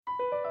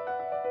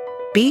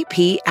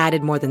BP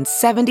added more than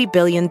 $70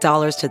 billion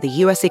to the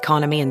U.S.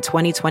 economy in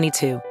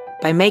 2022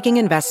 by making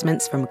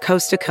investments from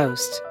coast to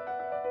coast.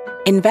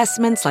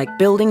 Investments like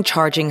building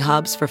charging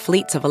hubs for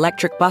fleets of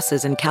electric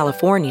buses in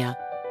California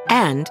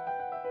and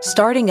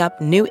starting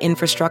up new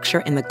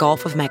infrastructure in the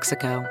Gulf of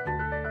Mexico.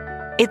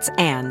 It's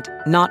and,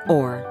 not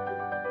or.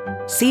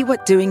 See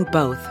what doing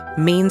both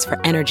means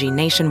for energy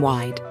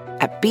nationwide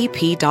at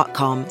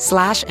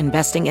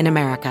bp.com/investing in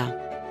America.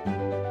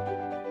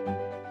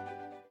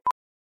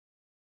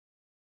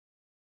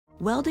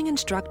 Welding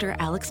instructor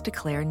Alex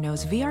DeClaire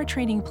knows VR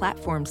training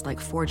platforms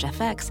like Forge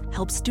FX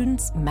help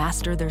students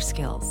master their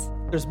skills.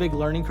 There's a big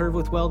learning curve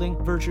with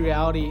welding. Virtual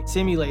reality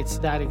simulates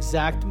that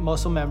exact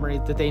muscle memory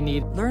that they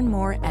need. Learn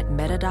more at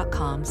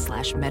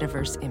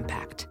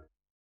meta.com/metaverseimpact.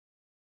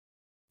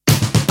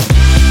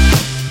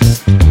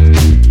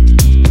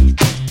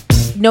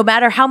 No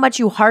matter how much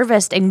you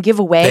harvest and give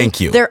away,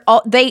 Thank you.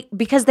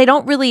 Because they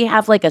don't really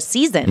have like a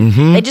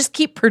season. They just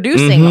keep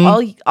producing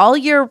all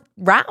year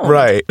round.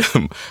 Right.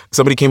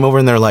 Somebody came over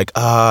and they're like,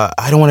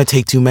 I don't want to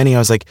take too many. I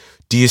was like,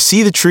 do you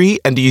see the tree?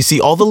 And do you see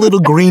all the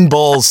little green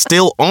balls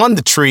still on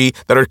the tree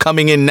that are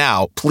coming in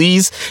now?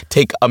 Please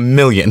take 1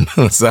 million.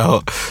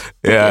 So,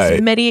 yeah.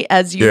 As many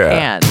as you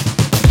can.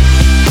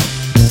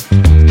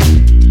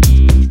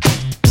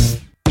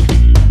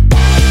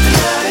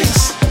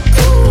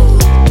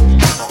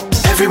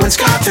 Everyone's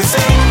got their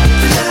thing.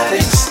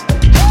 Fanatics.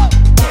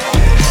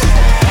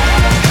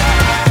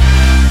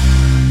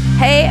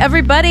 Hey,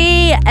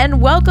 everybody,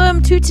 and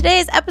welcome to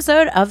today's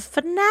episode of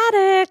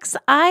Fanatics.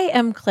 I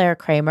am Claire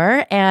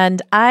Kramer,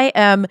 and I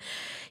am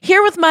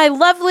here with my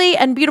lovely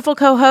and beautiful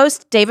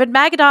co-host, David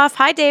Magadoff.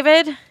 Hi,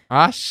 David.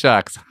 Ah,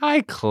 shucks. Hi,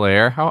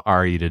 Claire. How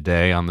are you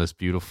today on this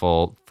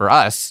beautiful, for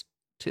us,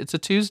 it's a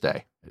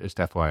Tuesday, just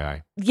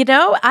FYI. You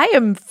know, I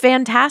am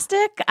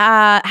fantastic.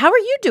 How are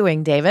you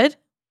doing, David?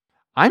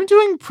 I'm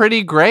doing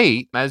pretty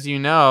great. As you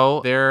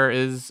know, there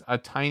is a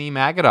tiny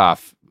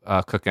Magadoff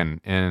cooking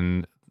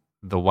in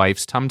the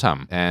wife's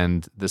tum-tum,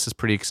 and this is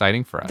pretty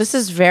exciting for us. This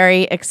is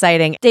very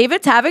exciting.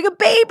 David's having a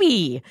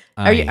baby.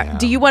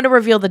 Do you want to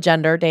reveal the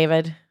gender,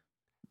 David?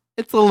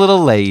 It's a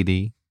little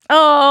lady.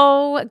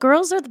 Oh,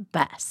 girls are the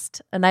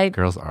best. And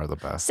Girls are the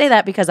best. Say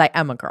that because I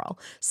am a girl.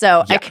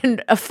 So Yeah. I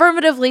can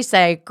affirmatively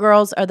say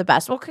girls are the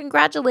best. Well,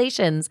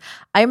 congratulations.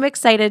 I'm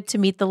excited to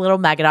meet the little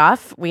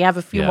Magadoff. We have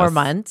a few more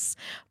months.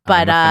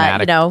 But I'm a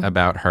fanatic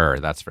about her,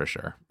 that's for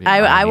sure.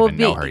 I will don't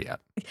be even know her yet.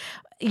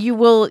 You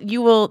will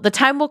the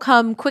time will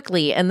come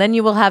quickly, and then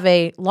you will have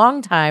a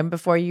long time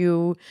before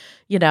you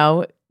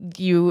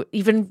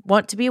even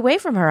want to be away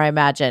from her, I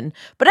imagine.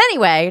 But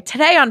anyway,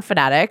 today on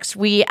Fanatics,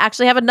 we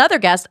actually have another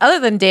guest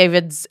other than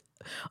David's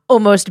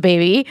almost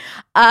baby.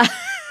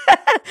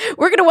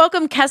 We're going to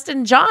welcome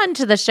Keston John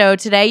to the show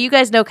today. You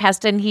guys know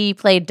Keston. He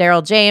played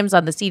Daryl James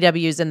on the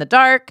CW's In the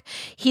Dark.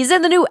 He's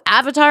in the new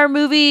Avatar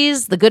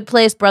movies, The Good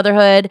Place,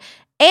 Brotherhood,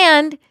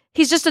 and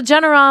he's just a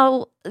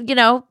general,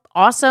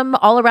 awesome,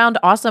 all-around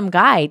awesome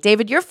guy.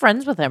 David, you're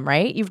friends with him,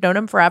 right? You've known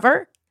him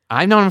forever?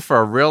 I've known him for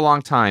a real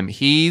long time.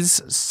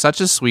 He's such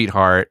a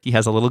sweetheart. He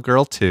has a little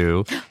girl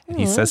too. And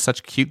he says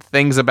such cute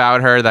things about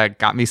her that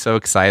got me so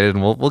excited.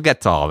 And we'll get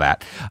to all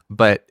that.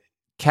 But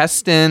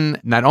Keston,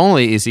 not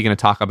only is he going to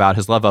talk about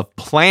his love of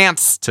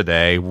plants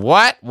today,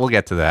 we'll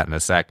get to that in a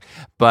sec.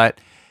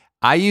 But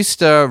I used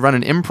to run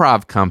an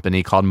improv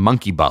company called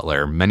Monkey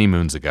Butler many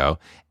moons ago.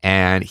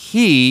 And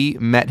he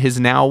met his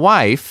now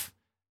wife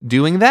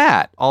doing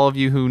that. All of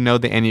you who know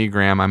the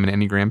Enneagram, I'm an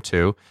Enneagram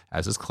 2,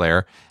 as is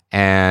Claire.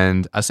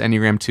 And us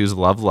Enneagram 2s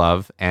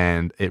love.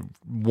 And it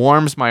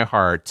warms my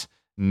heart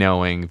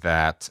knowing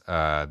that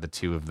the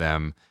two of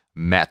them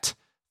met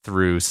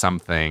through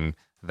something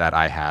that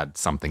I had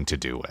something to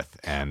do with.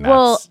 And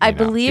I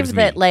believe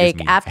that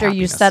after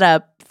you set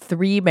up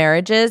 3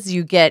 marriages,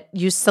 you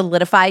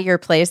solidify your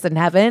place in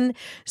heaven.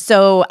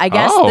 So I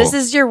guess this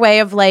is your way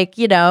of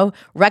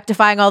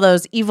rectifying all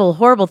those evil,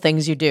 horrible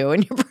things you do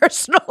in your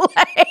personal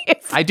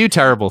life. I do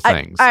terrible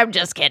things. I'm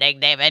just kidding,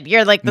 David.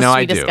 You're like the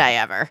sweetest guy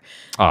ever.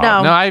 Oh,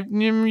 no,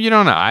 you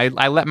don't know. I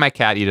let my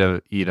cat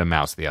eat a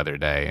mouse the other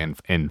day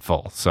in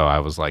full. So I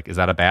was like, is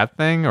that a bad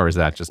thing or is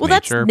that just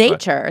nature? That's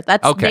nature.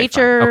 That's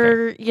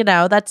nature.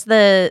 Okay. That's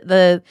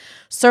the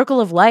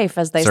circle of life,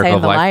 as they say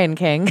in The Lion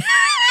King.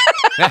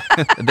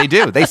 They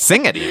do. They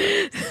sing it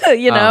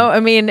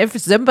even. If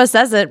Simba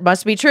says it,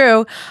 must be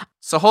true.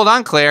 So hold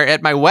on, Claire.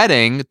 At my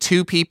wedding,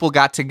 2 people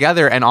got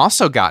together and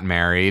also got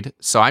married.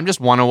 So I'm just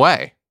 1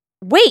 away.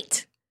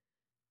 Wait,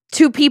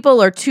 2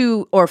 people or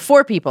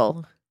 4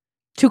 people?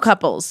 2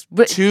 couples?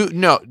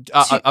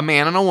 A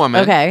man and a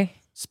woman. Okay.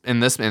 In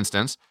this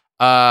instance,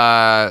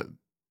 one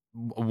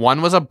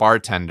was a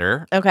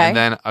bartender. Okay. And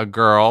then a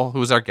girl who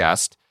was our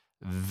guest.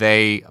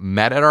 They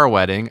met at our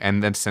wedding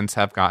and then since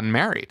have gotten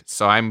married.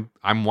 So I'm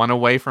 1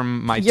 away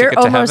from my ticket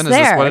to heaven.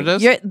 There. Is this what it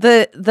is?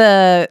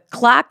 The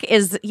clock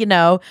is,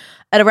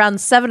 at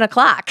around 7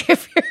 o'clock.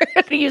 If you're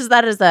going to use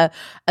that as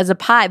a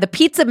pie, the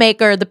pizza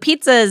maker, the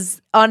pizza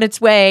is on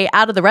its way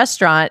out of the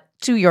restaurant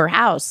to your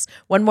house.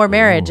 1 more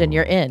marriage and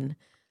you're in.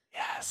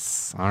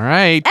 Yes. All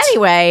right.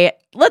 Anyway,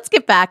 let's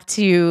get back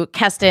to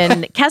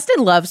Keston.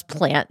 Keston loves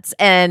plants,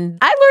 and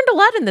I learned a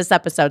lot in this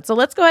episode. So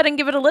let's go ahead and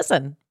give it a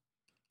listen.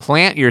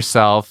 Plant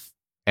yourself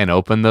and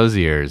open those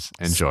ears.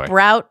 Enjoy.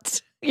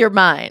 Sprout your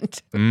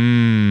mind.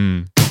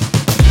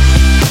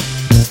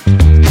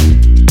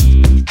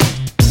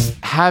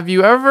 Have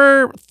you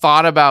ever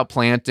thought about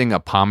planting a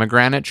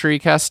pomegranate tree,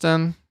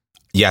 Keston?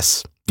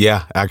 Yes.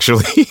 Yeah,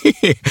 actually,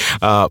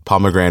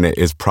 pomegranate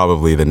is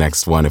probably the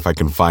next one. If I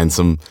can find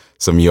some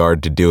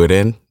yard to do it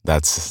in,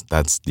 that's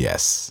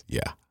yes.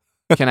 Yeah.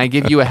 Can I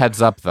give you a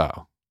heads up,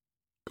 though?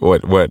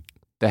 What?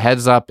 The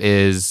heads up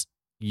is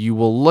you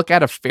will look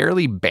at a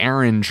fairly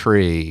barren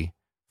tree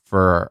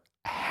for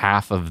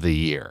half of the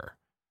year,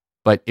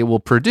 but it will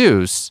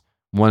produce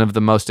one of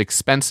the most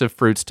expensive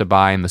fruits to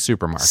buy in the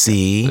supermarket.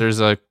 See? There's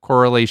a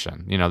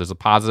correlation. There's a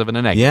positive and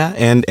a negative. Yeah,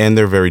 and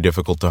they're very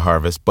difficult to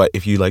harvest. But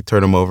if you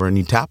turn them over and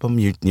you tap them,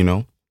 you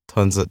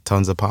tons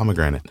of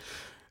pomegranate.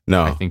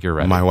 No, I think you're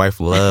ready. My wife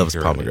loves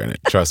pomegranate.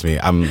 Trust me,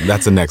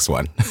 that's the next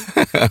one.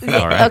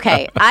 All right.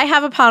 Okay, I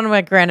have a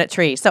pomegranate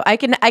tree, so I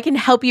can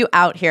help you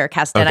out here,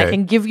 Keston. Okay. I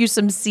can give you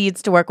some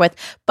seeds to work with.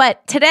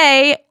 But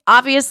today,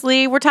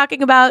 obviously, we're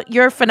talking about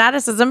your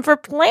fanaticism for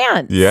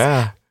plants.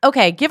 Yeah.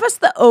 Okay, give us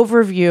the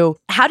overview.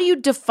 How do you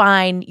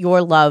define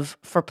your love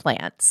for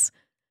plants?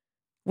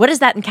 What does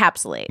that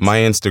encapsulate? My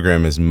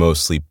Instagram is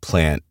mostly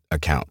plant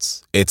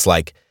accounts. It's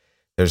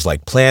there's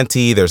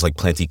Planty, there's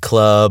Planty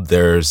Club,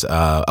 there's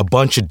a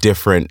bunch of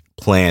different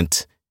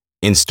plant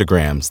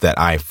Instagrams that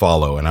I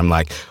follow, and I'm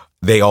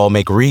they all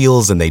make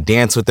reels and they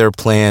dance with their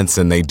plants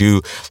and they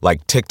do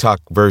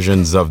TikTok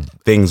versions of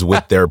things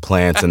with their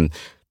plants and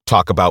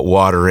talk about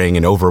watering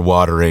and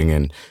overwatering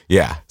and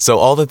yeah. So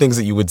all the things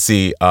that you would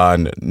see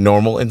on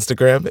normal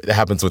Instagram, it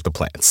happens with the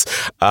plants.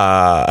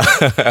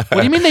 What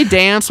do you mean they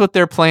dance with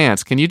their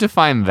plants? Can you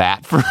define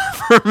that for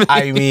me?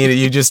 I mean,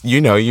 you just,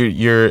 you're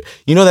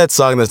that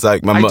song that's I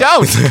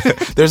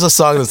don't. There's a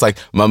song that's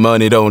my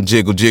money don't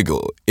jiggle,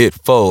 jiggle, it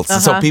folds.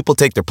 So people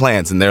take their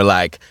plants and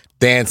they're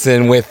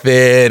dancing with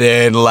it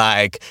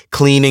and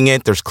cleaning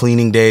it. There's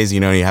cleaning days,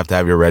 you have to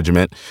have your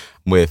regiment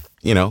with,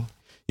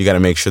 you got to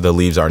make sure the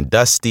leaves aren't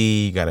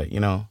dusty. You got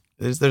to,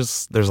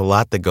 there's a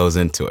lot that goes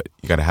into it.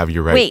 You got to have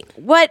your Wait,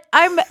 what?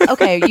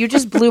 Okay, you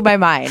just blew my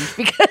mind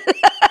because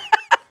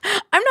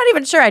I'm not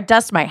even sure I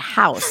dust my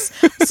house.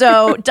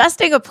 So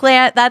dusting a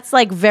plant, that's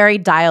very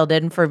dialed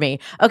in for me.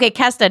 Okay,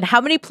 Keston, how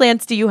many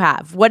plants do you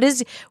have?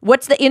 What's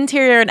the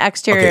interior and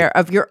exterior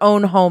of your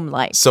own home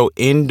like? So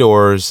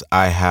indoors,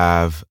 I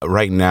have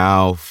right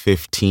now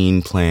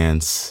 15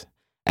 plants,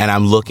 and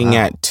I'm looking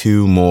at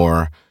 2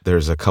 more.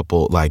 There's a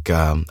couple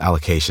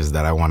alocasias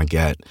that I want to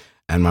get,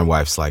 and my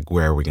wife's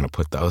where are we going to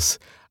put those?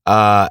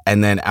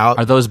 And then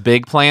Are those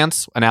big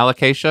plants, an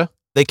alocasia?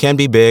 They can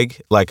be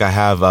big. I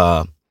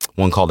have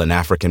one called an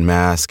African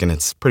mask, and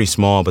it's pretty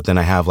small, but then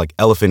I have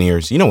elephant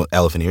ears. You know what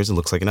elephant ears? It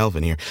looks like an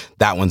elephant ear.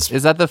 That one's...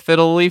 Is that the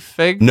fiddle leaf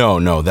fig?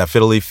 No, that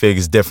fiddle leaf fig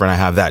is different. I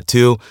have that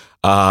too.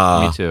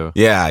 Me too.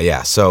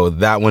 Yeah. So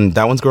that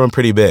one's growing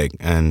pretty big,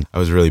 and I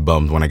was really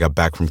bummed when I got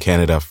back from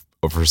Canada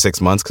for 6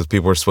 months because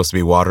people were supposed to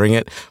be watering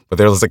it, but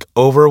they're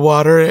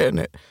overwater it.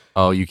 And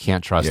oh, you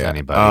can't trust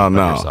anybody. Oh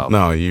but yourself.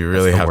 No, you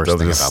really have to. That's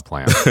the worst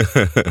thing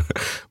about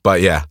plants.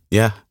 But yeah.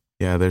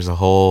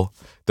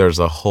 There's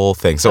a whole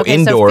thing. So okay,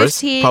 indoors,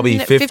 so 15, probably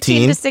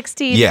 15 to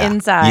 16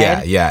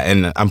 inside. Yeah,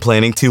 and I'm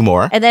planning 2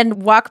 more. And then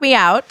walk me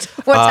out.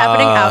 What's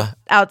happening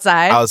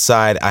outside?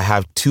 Outside, I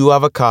have 2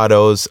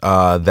 avocados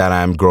that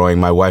I'm growing.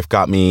 My wife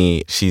got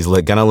me, she's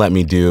gonna let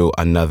me do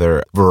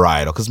another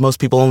varietal because most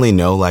people only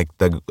know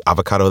the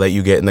avocado that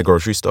you get in the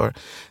grocery store.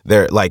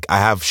 They're I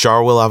have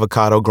Charwell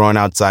avocado growing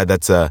outside.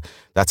 That's a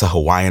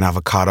Hawaiian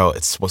avocado.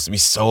 It's supposed to be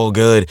so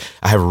good.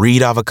 I have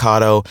Reed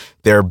avocado.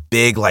 They're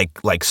big like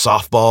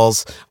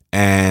softballs.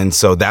 And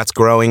so that's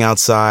growing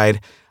outside.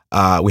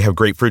 We have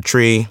grapefruit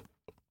tree.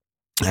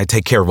 I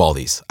take care of all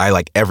these.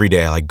 I every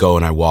day I go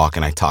and I walk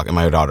and I talk, and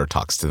my daughter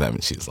talks to them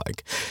and she's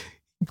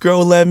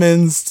grow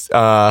lemons.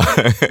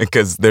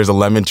 Because there's a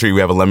lemon tree. We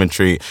have a lemon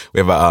tree. We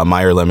have a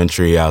Meyer lemon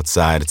tree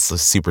outside. It's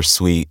super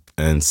sweet.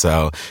 And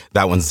so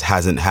that one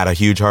hasn't had a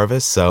huge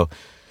harvest. So,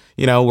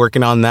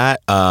 working on that.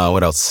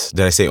 What else?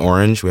 Did I say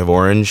orange? We have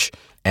orange.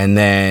 And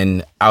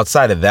then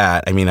outside of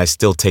that, I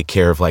still take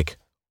care of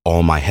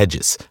all my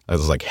hedges. I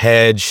was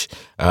hedge,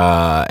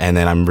 and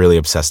then I'm really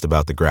obsessed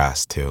about the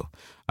grass too.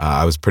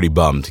 I was pretty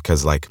bummed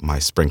because my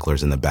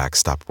sprinklers in the back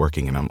stopped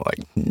working, and I'm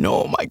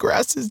no, my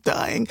grass is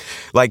dying.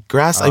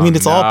 Grass,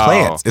 it's all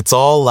plants. It's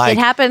all It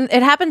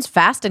happens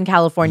fast in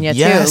California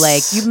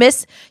Yes. too.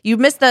 You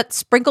miss that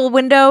sprinkle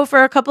window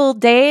for a couple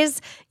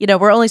days.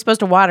 We're only supposed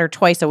to water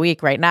twice a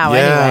week right now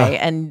anyway,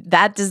 and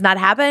that does not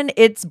happen.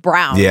 It's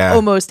brown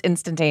almost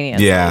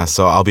instantaneously. Yeah,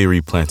 so I'll be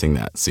replanting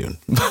that soon.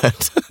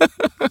 But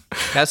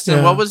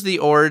Keston, what was the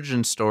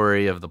origin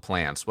story of the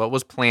plants? What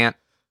was plant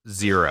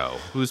 0?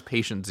 Who's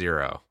patient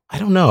 0? I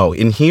don't know.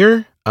 In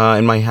here,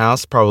 in my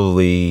house,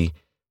 probably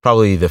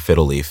the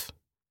fiddle leaf.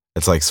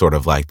 It's sort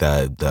of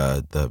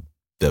the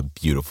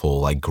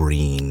beautiful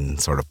green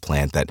sort of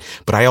plant that.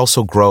 But I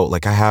also grow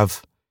I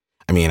have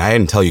I mean, I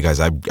didn't tell you guys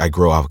I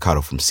grow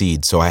avocado from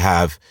seed, so I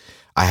have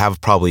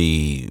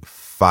probably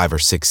 5 or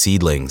 6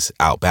 seedlings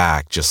out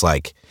back, just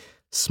like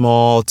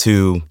small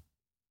to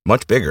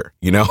much bigger,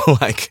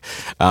 like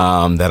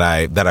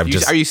that I've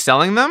just. Are you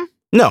selling them?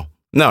 No.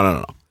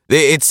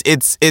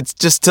 It's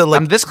just to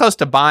like. I'm this close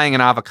to buying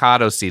an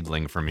avocado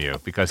seedling from you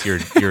because you're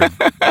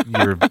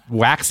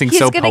waxing He's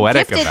so gonna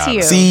poetic gift it about to you.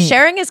 it. See,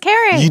 sharing is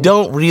caring. You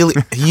don't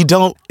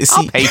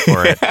I'll pay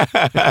for it.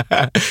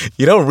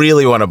 You don't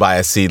really want to buy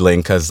a seedling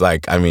because,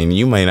 like, I mean,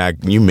 you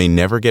may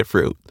never get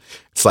fruit.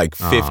 It's like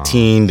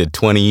 15 to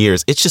 20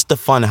 years. It's just a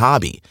fun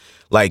hobby.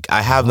 Like,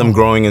 I have them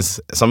growing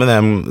some of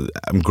them,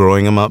 I'm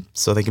growing them up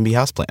so they can be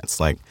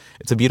houseplants. Like,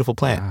 it's a beautiful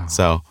plant. Wow.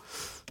 So,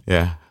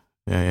 yeah.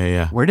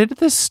 Where did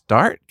this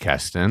start,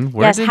 Keston?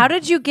 How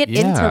did you get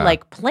into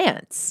like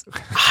plants?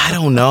 I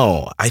don't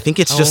know. I think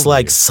it's just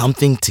like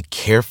something to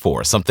care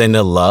for, something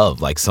to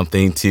love, like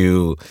something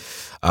to.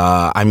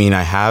 I mean,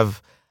 I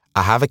have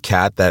a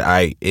cat that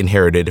I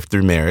inherited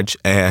through marriage,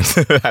 and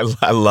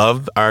I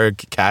love our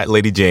cat,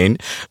 Lady Jane.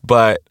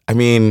 But I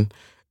mean,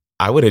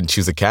 I wouldn't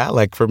choose a cat.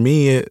 Like for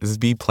me, it'd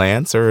be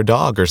plants or a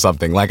dog or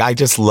something. Like I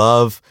just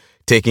love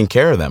taking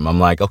care of them. I'm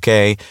like,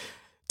 okay.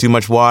 Too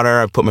much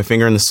water. I put my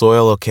finger in the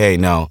soil. Okay,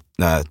 no,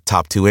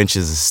 top 2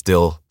 inches is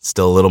still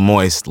a little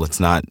moist. Let's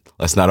not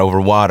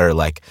overwater.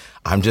 Like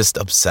I'm just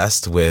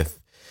obsessed with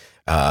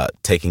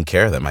taking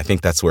care of them. I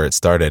think that's where it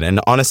started. And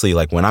honestly,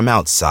 like when I'm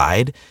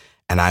outside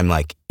and I'm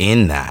like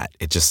in that,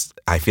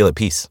 I feel at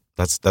peace.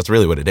 That's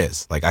really what it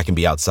is. Like I can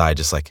be outside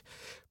just like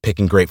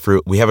picking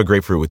grapefruit. We have a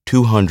grapefruit with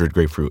 200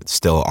 grapefruit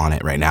still on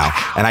it right now.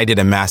 Wow. And I did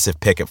a massive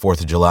pick at 4th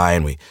of July,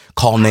 and we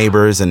call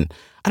neighbors, and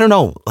I don't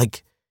know,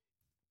 like.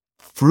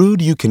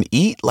 Fruit you can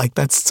eat, like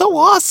that's so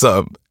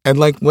awesome. And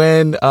like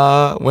when the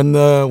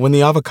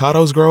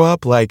avocados grow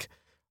up, like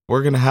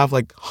we're gonna have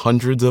like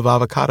hundreds of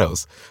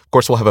avocados. Of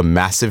course, we'll have a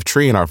massive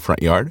tree in our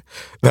front yard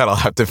that I'll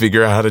have to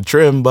figure out how to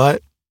trim,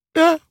 but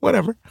yeah,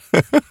 whatever.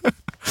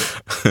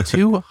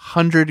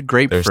 200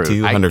 grapefruit. There's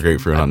 200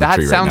 grapefruit on the tree right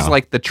now. That sounds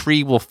like the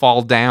tree will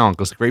fall down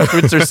because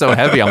grapefruits are so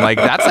heavy. I'm like,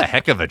 that's a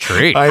heck of a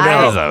tree. I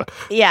know.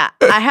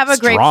 I have a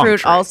strong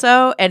grapefruit tree.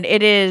 also, and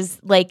it is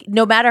like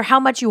no matter how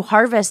much you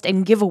harvest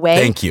and give away,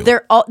 Thank you.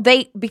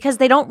 Because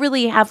they don't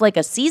really have like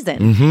a season.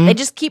 Mm-hmm. They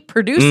just keep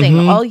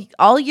producing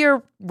all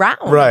year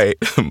round. Right.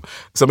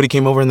 Somebody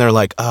came over and they're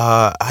like,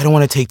 I don't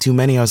want to take too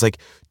many. I was like,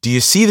 do you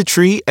see the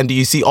tree? And do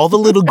you see all the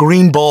little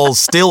green balls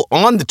still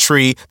on the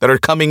tree that are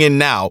coming in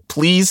now?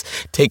 Please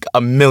take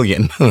 1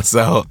 million.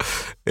 So,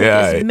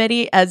 yeah. As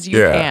many as you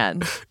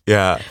can.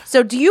 Yeah.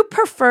 So do you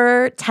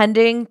prefer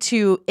tending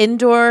to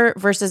indoor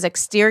versus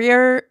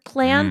exterior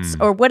plants?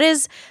 Or what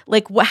is,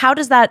 like, how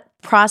does that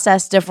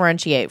process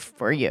differentiate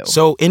for you?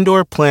 So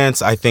indoor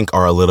plants, I think,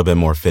 are a little bit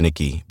more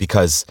finicky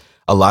because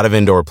a lot of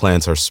indoor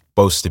plants are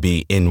supposed to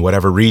be in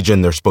whatever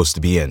region they're supposed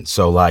to be in.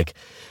 So like,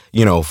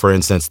 for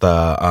instance,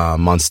 the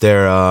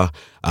Monstera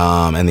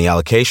and the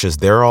Alocasias,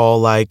 they're all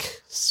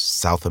like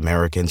South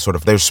American sort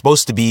of. They're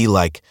supposed to be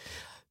like,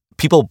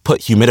 people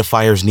put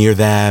humidifiers near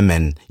them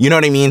and you know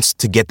what I mean,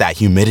 to get that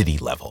humidity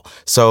level.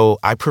 So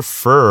I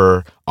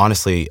prefer,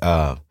 honestly,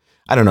 I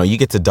don't know, you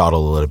get to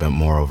dawdle a little bit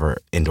more over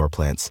indoor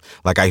plants.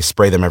 Like I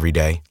spray them every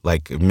day,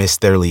 like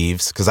mist their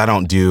leaves, because I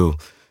don't do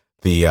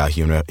the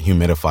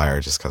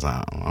humidifier just because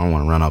I don't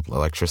want to run up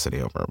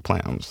electricity over a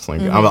plant. I'm just like,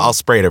 I'll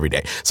spray it every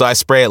day. So I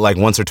spray it like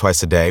once or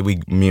twice a day.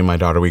 Me and my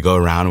daughter, we go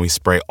around and we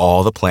spray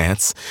all the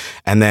plants.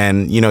 And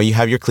then, you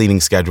have your cleaning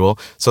schedule.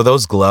 So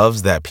those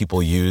gloves that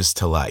people use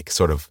to like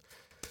sort of,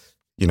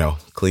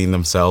 clean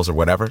themselves or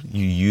whatever,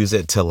 you use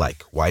it to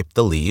like wipe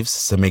the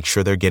leaves to make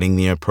sure they're getting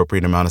the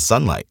appropriate amount of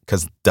sunlight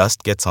because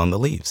dust gets on the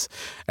leaves.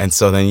 And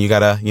so then you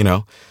gotta,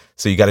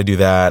 so you gotta do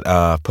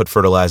that, put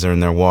fertilizer in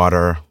their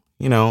water.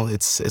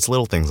 It's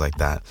little things like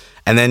that.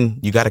 And then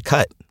you got to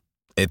cut.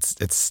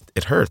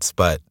 It hurts,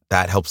 but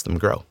that helps them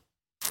grow.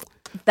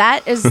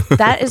 That is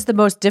the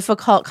most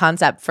difficult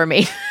concept for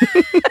me.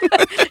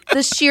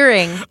 The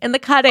shearing and the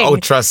cutting. Oh,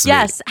 trust me.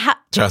 Yes.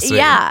 Trust me.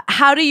 Yeah.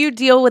 How do you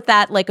deal with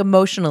that like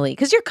emotionally?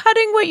 Because you're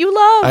cutting what you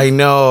love. I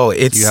know.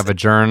 Do you have a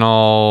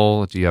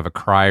journal? Do you have a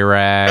cry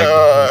rag?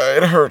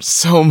 It hurts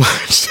so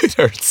much. It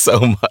hurts so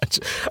much.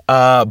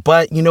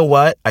 But you know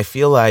what? I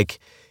feel like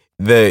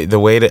the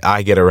way that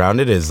I get around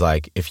it is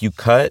like if you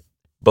cut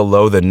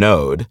below the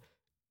node,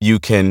 you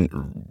can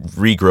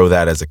regrow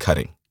that as a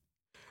cutting.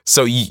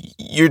 So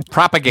you're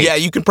propagate. Yeah,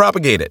 you can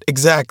propagate it.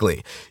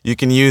 Exactly. You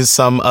can use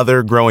some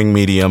other growing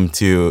medium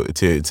to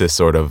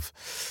sort of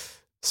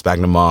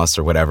sphagnum moss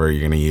or whatever you're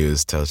going to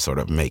use to sort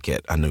of make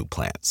it a new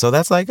plant. So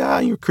that's like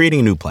you're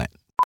creating a new plant.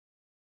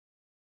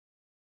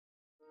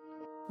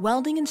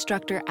 Welding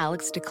instructor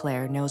Alex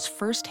DeClaire knows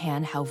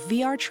firsthand how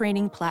VR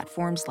training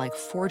platforms like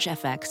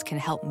ForgeFX can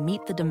help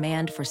meet the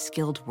demand for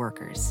skilled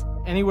workers.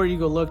 Anywhere you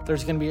go look,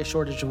 there's going to be a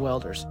shortage of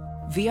welders.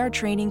 VR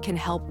training can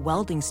help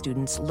welding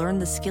students learn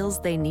the skills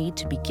they need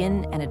to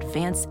begin and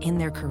advance in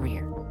their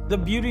career. The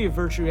beauty of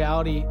virtual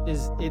reality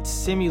is it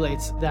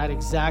simulates that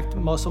exact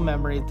muscle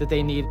memory that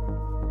they need.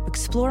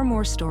 Explore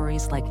more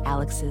stories like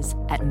Alex's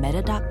at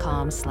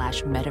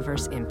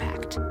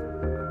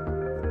meta.com/metaverseimpact.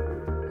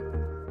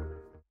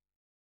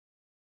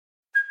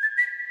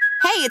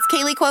 it's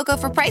Kaylee Cuoco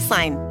for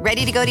Priceline.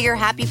 Ready to go to your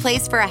happy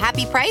place for a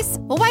happy price?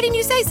 Well, why didn't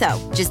you say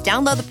so? Just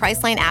download the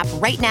Priceline app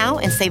right now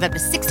and save up to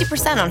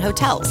 60% on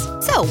hotels.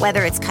 So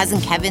whether it's Cousin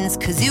Kevin's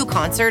Kazoo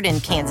Concert in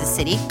Kansas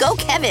City, go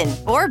Kevin,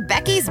 or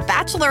Becky's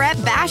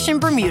Bachelorette Bash in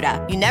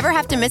Bermuda, you never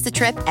have to miss a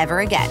trip ever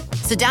again.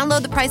 So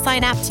download the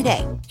Priceline app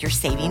today. Your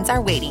savings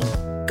are waiting.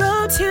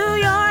 Go to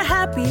your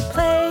happy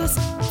place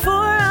for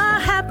a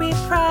happy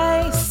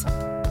price.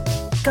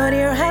 Go to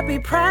your happy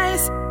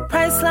price,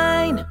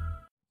 Priceline.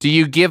 Do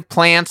you give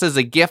plants as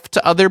a gift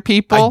to other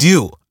people?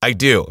 I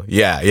do.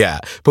 Yeah.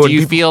 But do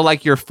you feel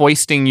like you're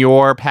foisting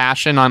your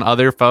passion on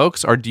other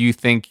folks, or do you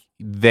think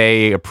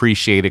they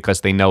appreciate it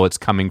because they know it's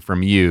coming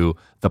from you,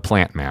 the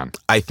plant man?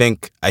 I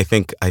think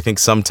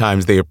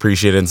sometimes they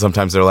appreciate it, and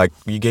sometimes they're like,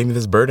 "You gave me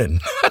this burden."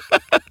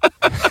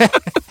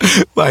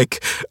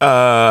 Like,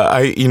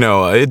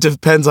 it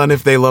depends on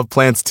if they love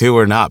plants too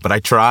or not. But I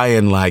try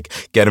and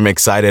like get them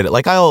excited.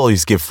 Like I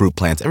always give fruit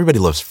plants. Everybody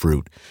loves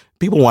fruit.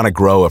 People want to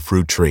grow a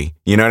fruit tree.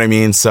 You know what I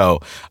mean? So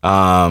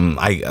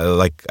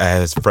I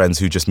had friends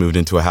who just moved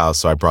into a house,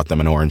 so I brought them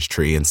an orange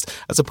tree, and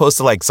as opposed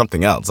to like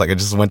something else. Like I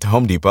just went to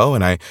Home Depot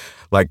and I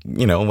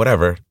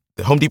whatever.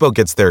 Home Depot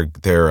gets their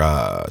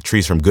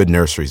trees from good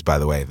nurseries, by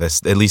the way.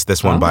 At least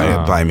this one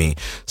by me.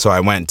 So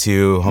I went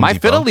to Home Depot. My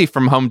fiddle leaf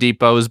from Home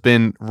Depot has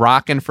been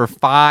rocking for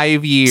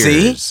 5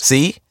 years.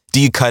 See? Do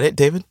you cut it,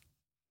 David?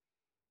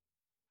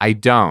 I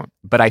don't,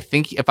 but I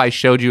think if I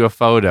showed you a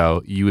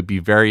photo, you would be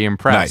very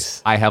impressed.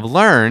 Nice. I have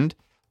learned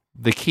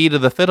the key to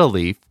the fiddle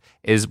leaf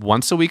is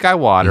once a week I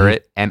water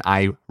it and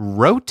I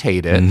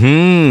rotate it.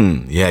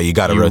 Mm-hmm. Yeah, you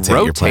got to rotate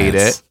your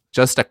plants. It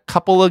just a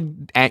couple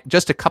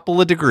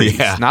of degrees,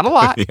 not a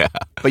lot,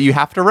 but you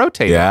have to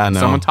rotate it.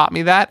 Someone taught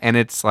me that, and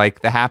it's like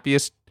the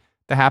happiest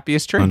tree.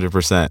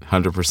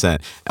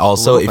 100%.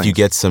 Also, if you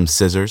get some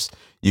scissors,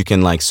 you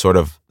can like sort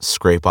of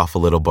scrape off a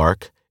little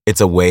bark. It's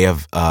a way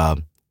of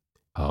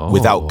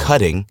without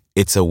cutting,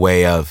 it's a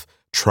way of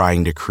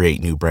trying to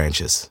create new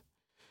branches.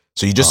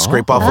 So you just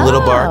scrape off a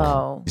little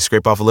bark. You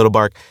scrape off a little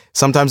bark.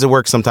 Sometimes it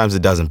works, sometimes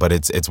it doesn't, but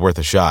it's worth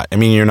a shot. I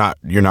mean, you're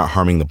not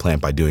harming the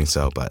plant by doing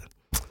so, but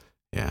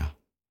yeah.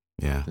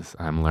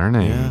 I'm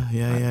learning.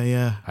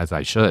 Yeah. As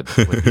I should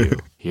with you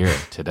here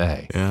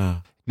today.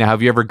 Yeah. Now,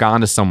 have you ever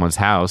gone to someone's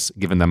house,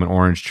 given them an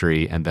orange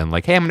tree, and then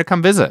like, hey, I'm going to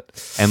come visit?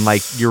 And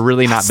like, you're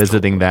really not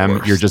visiting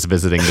them. You're just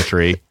visiting the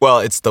tree. Well,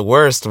 it's the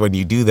worst when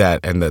you do that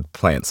and the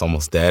plant's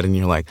almost dead and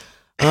you're like,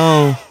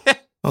 oh,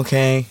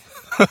 okay.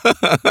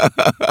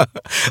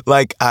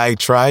 Like I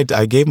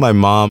gave my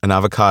mom an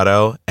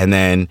avocado, and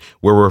then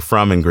where we're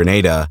from in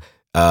Grenada,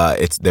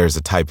 there's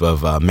a type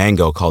of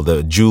mango called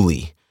the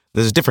Julie.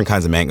 There's different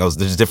kinds of mangoes.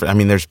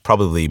 There's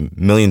probably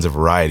millions of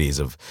varieties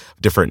of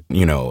different,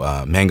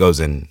 mangoes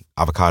and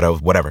avocado,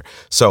 whatever.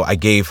 So I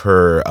gave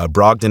her a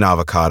Brogdon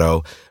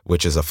avocado,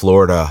 which is a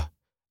Florida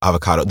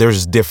avocado.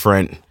 There's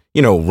different,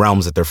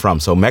 realms that they're from.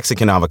 So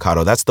Mexican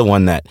avocado, that's the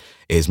one that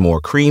is more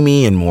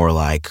creamy and more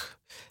like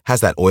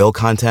has that oil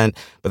content.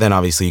 But then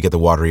obviously you get the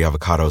watery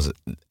avocados,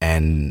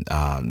 and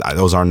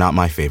those are not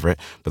my favorite,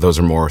 but those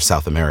are more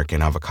South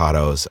American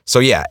avocados. So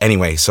yeah,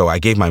 anyway, so I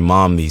gave my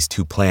mom these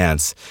two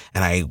plants,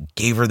 and I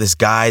gave her this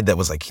guide that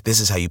was like,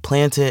 this is how you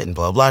plant it and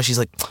blah, blah. She's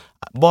like,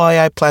 boy,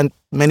 I plant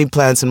many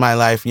plants in my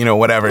life,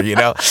 whatever.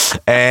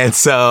 And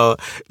so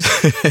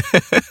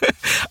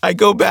I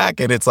go back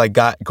and it's like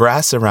got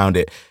grass around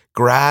it.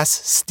 Grass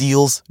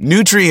steals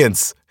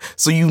nutrients.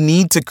 So you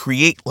need to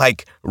create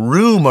like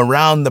room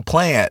around the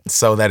plant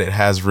so that it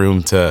has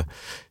room to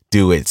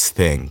do its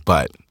thing.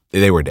 But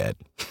they were dead.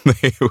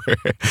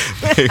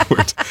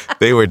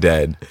 They were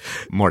dead.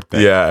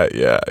 Morte. Yeah.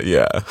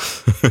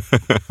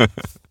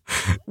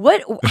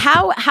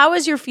 How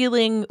is your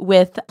feeling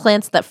with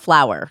plants that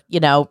flower,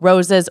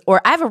 roses,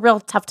 or I have a real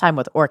tough time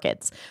with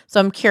orchids. So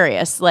I'm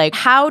curious, like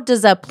how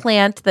does a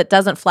plant that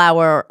doesn't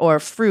flower or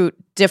fruit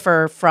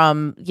differ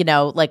from,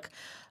 like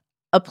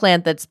a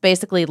plant that's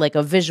basically like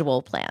a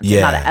visual plant,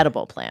 not an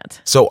edible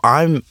plant? So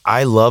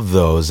I love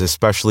those,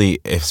 especially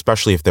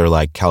if they're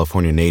like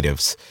California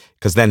natives,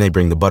 because then they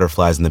bring the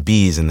butterflies and the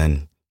bees, and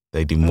then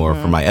they do more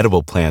for my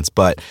edible plants.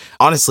 But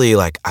honestly,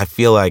 like I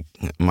feel like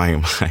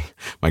my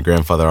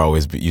grandfather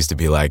always used to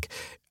be like,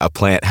 a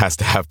plant has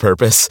to have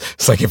purpose.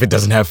 It's like if it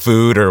doesn't have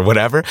food or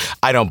whatever.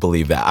 I don't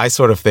believe that. I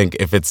sort of think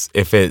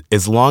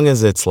as long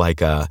as it's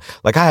like I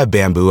have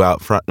bamboo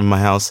out front of my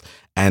house,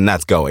 and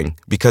that's going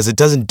because it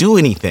doesn't do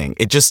anything.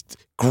 It just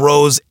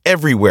grows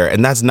everywhere,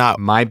 and that's not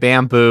my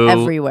bamboo.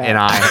 Everywhere. And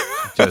I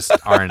just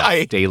are in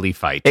a daily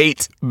fight.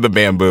 Hate the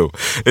bamboo.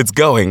 It's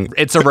going.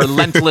 It's a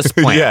relentless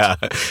plant.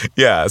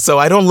 Yeah. So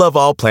I don't love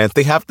all plants.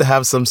 They have to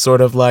have some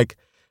sort of like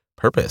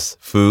purpose,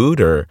 food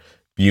or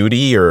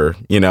beauty, or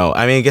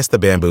I guess the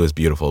bamboo is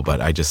beautiful, but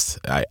it's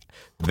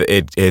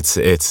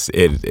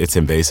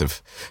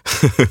invasive.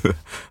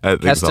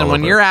 Keston,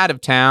 when you're out of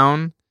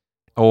town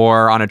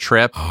or on a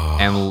trip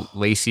and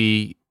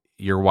Lacey,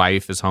 your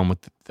wife, is home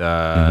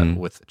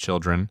with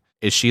children,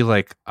 is she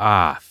like,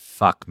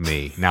 fuck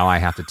me, now I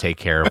have to take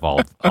care of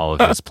all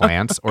of his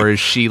plants? Or is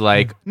she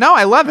like, no,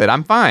 I love it,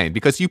 I'm fine?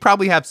 Because you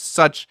probably have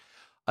such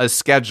a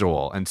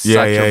schedule and such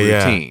a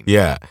routine.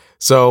 Yeah.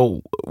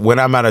 So when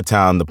I'm out of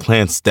town, the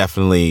plants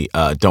definitely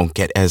don't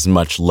get as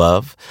much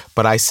love.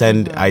 But I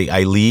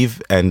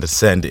leave and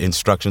send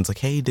instructions like,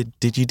 hey,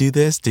 did you do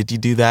this? Did you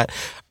do that?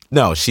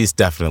 No, she's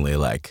definitely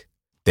like,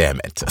 damn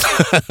it.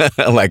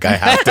 Like I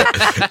have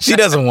to. She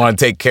doesn't want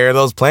to take care of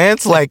those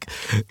plants. Like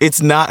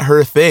it's not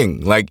her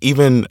thing. Like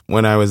even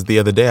when I was the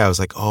other day, I was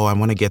like, oh, I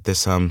want to get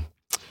this.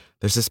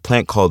 There's this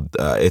plant called,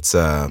 I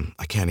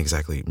can't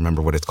exactly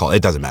remember what it's called.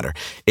 It doesn't matter.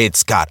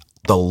 It's got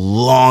the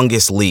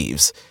longest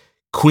leaves.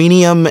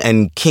 Queenium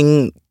and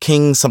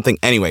King something.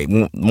 Anyway,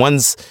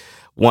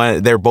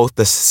 they're both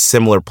the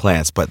similar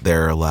plants, but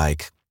they're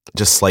like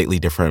just slightly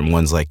different.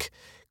 One's like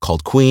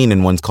called Queen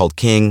and one's called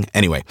King.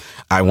 Anyway,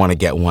 I want to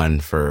get one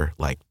for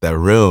like the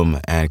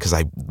room and because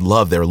I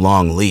love their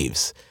long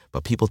leaves.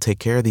 But people take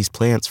care of these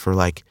plants for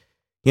like,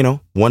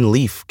 one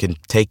leaf can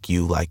take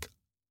you like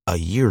a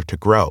year to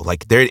grow.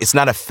 Like it's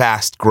not a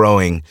fast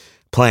growing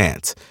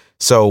plant.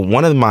 So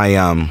one of my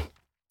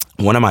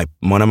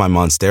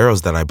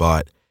Monsteros that I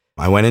bought,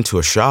 I went into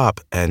a shop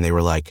and they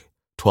were like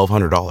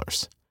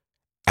 $1,200.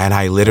 And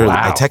I literally,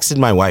 I texted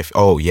my wife,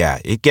 oh yeah,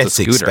 it gets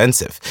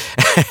expensive.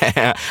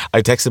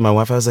 I texted my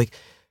wife, I was like, ?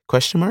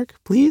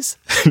 Please?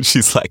 And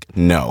she's like,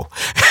 no.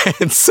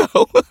 And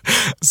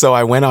so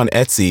I went on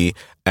Etsy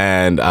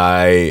and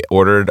I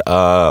ordered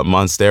a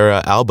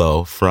Monstera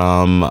albo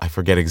from, I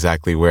forget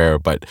exactly where,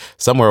 but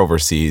somewhere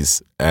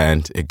overseas.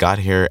 And it got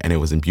here and it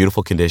was in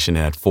beautiful condition.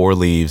 It had 4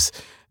 leaves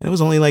and it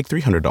was only like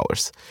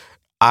 $300.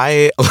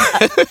 I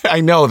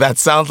know that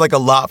sounds like a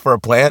lot for a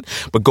plant,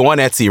 but go on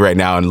Etsy right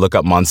now and look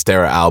up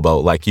Monstera albo.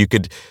 Like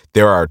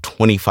there are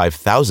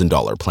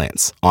 $25,000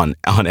 plants on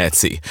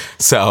Etsy.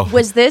 So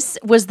was this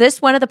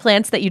one of the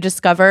plants that you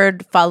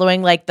discovered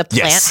following like the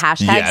plant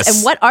hashtags? Yes.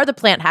 And what are the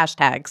plant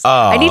hashtags?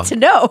 I need to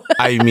know.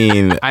 I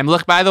mean,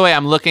 by the way,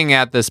 I'm looking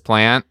at this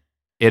plant.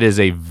 It is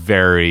a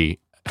very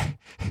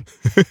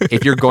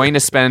if you're going to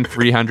spend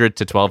 $300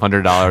 to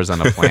 $1,200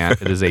 on a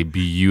plant, it is a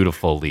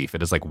beautiful leaf.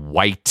 It is like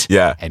white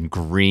and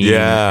green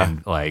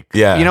and like,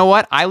 you know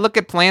what? I look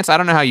at plants. I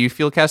don't know how you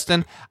feel,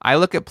 Keston. I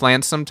look at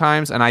plants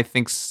sometimes and I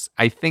think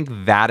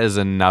that is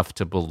enough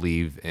to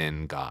believe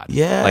in God.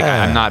 Yeah. Like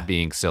I'm not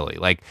being silly.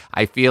 Like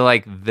I feel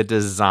like the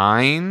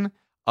design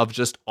of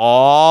just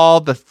all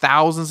the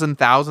thousands and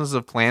thousands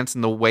of plants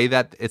and the way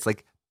that it's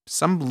like,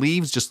 some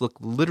leaves just look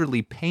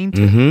literally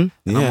painted.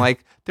 Mm-hmm. And I'm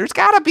like, there's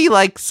got to be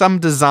like some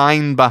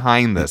design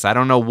behind this. I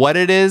don't know what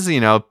it is,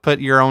 put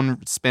your own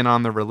spin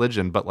on the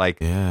religion, but like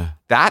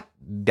that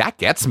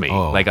gets me.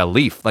 Like a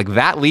leaf. Like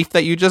that leaf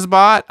that you just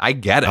bought, I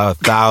get it.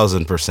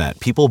 1,000%.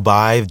 People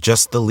buy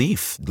just the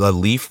leaf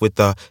with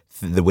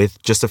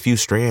with just a few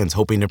strands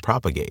hoping to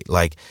propagate.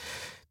 Like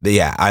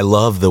I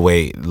love the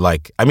way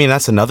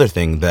that's another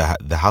thing, the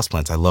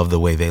houseplants, I love the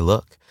way they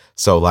look.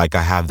 So like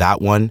I have that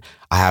one.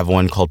 I have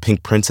one called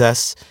Pink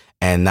Princess,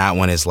 and that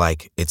one is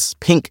like, it's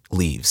pink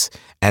leaves.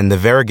 And the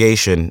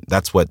variegation,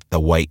 that's what the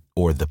white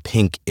or the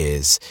pink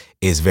is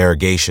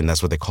variegation.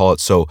 That's what they call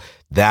it. So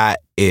that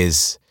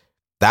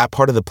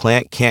part of the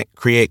plant can't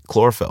create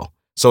chlorophyll.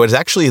 So it's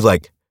actually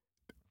like,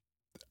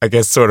 I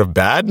guess sort of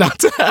bad not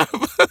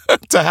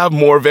to have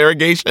more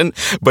variegation,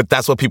 but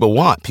that's what people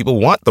want.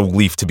 People want the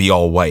leaf to be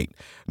all white,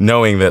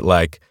 knowing that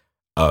like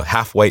a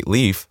half white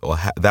leaf,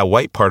 that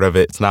white part of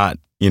it's not,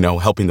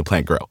 helping the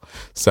plant grow.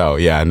 So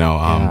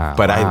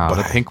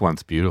the pink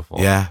one's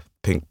beautiful. Yeah.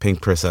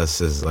 Pink Princess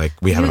is like,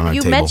 we have it on our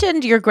table. You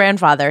mentioned your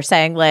grandfather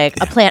saying like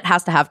a plant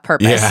has to have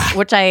purpose,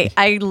 which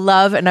I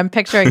love. And I'm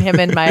picturing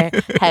him in my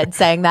head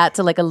saying that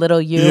to like a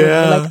little you.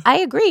 Yeah. Like, I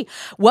agree.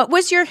 What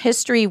was your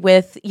history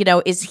with,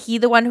 is he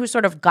the one who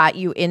sort of got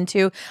you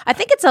into, I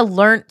think it's a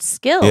learned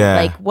skill,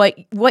 like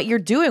what you're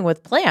doing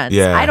with plants.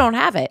 Yeah. I don't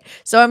have it.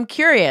 So I'm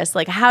curious,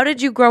 like, how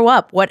did you grow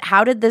up?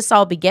 How did this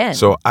all begin?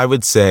 So I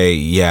would say,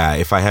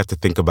 if I have to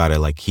think about it,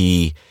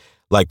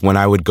 like when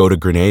I would go to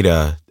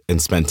Grenada and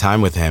spend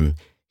time with him,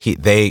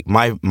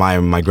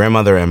 my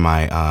grandmother and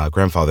my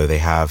grandfather, they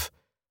have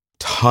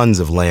tons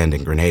of land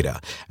in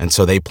Grenada, and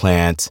so they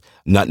plant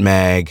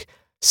nutmeg,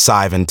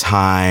 chive and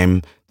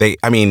thyme. They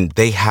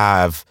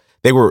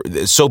were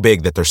so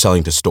big that they're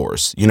selling to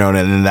stores, and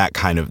in that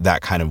kind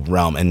of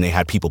realm, and they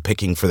had people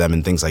picking for them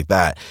and things like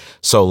that.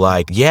 So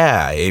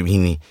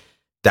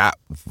that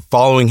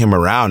following him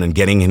around and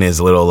getting in his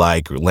little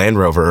like Land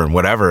Rover and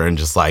whatever, and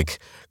just like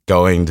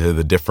going to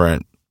the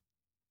different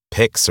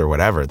picks or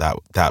whatever,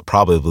 that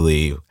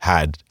probably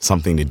had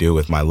something to do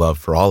with my love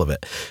for all of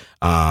it.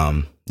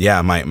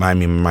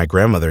 My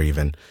grandmother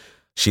even,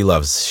 she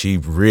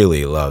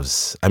really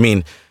loves, I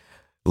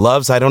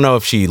don't know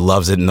if she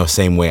loves it in the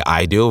same way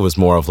I do. It was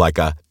more of like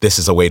this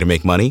is a way to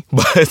make money,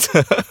 but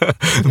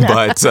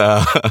that's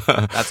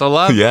a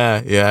love.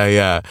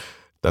 Yeah.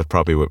 That's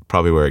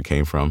probably where it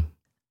came from.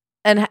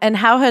 And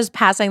how has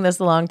passing this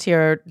along to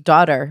your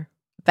daughter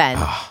been?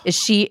 Is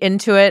she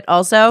into it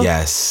also?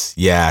 Yes.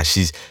 Yeah.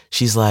 She's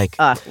like,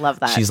 love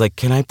that. She's like,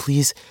 can I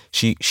please?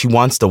 She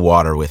wants to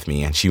water with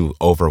me, and she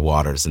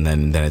overwaters, and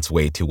then it's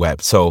way too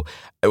wet. So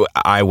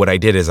what I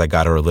did is I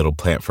got her a little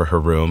plant for her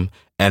room,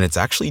 and it's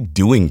actually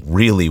doing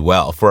really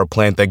well for a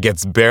plant that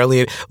gets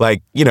barely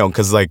like, you know,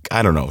 because like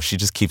I don't know, she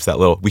just keeps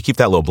we keep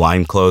that little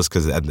blind closed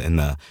because in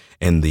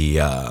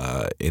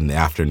the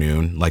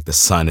afternoon, like the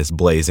sun is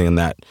blazing in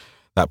that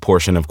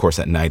portion. Of course,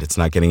 at night it's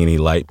not getting any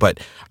light. But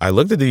I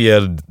looked at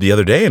the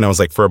other day and I was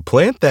like, for a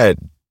plant that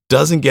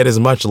doesn't get as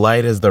much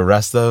light as the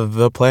rest of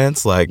the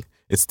plants, like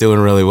it's doing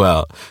really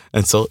well.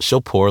 And so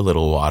she'll pour a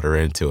little water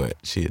into it.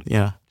 She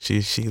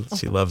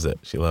loves it.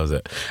 She loves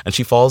it. And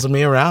she follows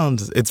me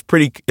around. It's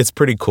pretty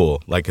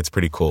cool. Like it's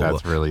pretty cool.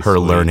 That's really her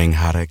sweet. learning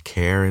how to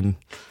care and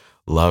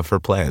love her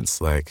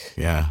plants. Like,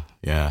 yeah.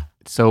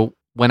 So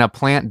when a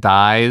plant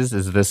dies,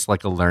 is this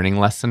like a learning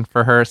lesson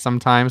for her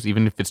sometimes,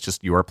 even if it's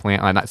just your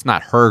plant? It's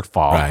not her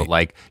fault, Right. but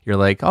like you're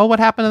like, oh, what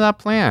happened to that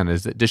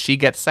plant? Does she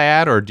get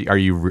sad, or are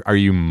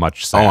you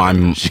much sadder?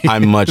 Oh,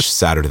 I'm much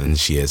sadder than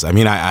she is. I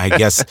mean, I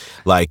guess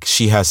like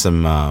she has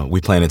some.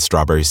 We planted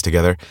strawberries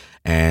together,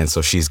 and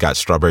so she's got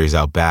strawberries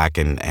out back,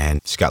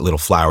 and she's got little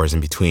flowers in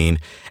between.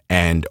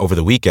 And over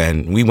the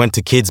weekend, we went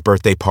to kids'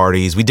 birthday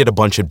parties. We did a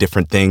bunch of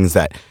different things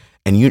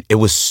it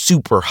was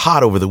super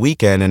hot over the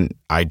weekend, and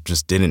I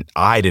didn't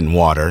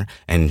water,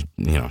 and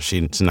you know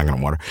she's not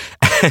gonna water,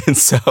 and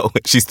so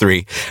she's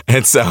 3,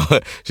 and so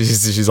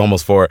she's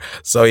almost 4.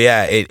 So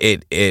yeah,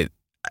 it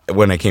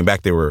when I came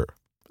back, they were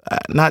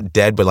not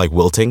dead, but like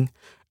wilting,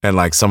 and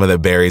like some of the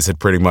berries had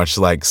pretty much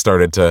like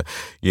started to,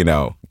 you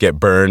know,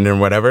 get burned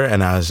and whatever,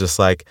 and I was just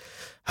like,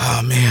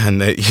 oh man,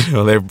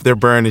 they're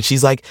burned. And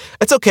she's like,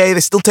 it's okay, they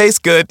still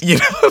taste good. You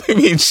know what I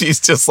mean? She's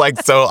just like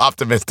so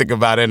optimistic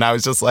about it. And I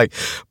was just like,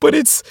 but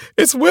it's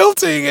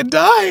wilting and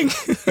dying.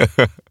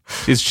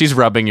 She's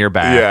rubbing your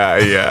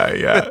back.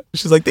 Yeah.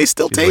 She's like, they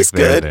still taste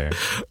like, good. there.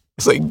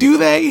 It's like, do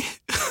they?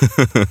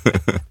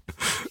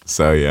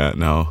 So yeah,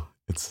 no,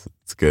 it's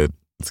good.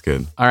 It's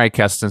good. All right,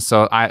 Keston.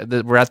 So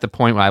we're at the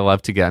point where I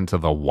love to get into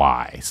the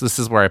why. So this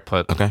is where I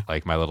put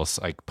like my little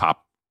like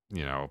pop,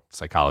 you know,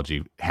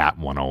 psychology hat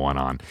 101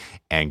 on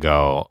and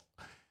go,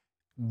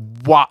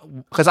 what?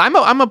 Because I'm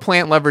a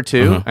plant lover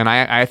too, and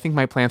I think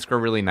my plants grow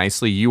really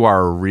nicely. You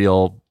are a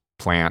real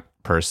plant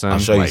person. I'll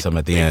show you some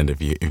at the end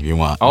if you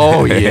want.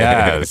 Oh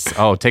yes.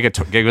 Oh,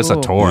 give us a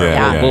tour.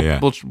 Yeah.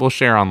 We'll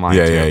share online.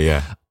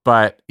 Yeah.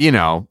 But you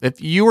know,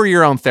 if you were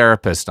your own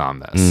therapist on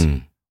this.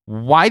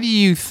 Why do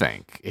you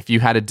think, if you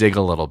had to dig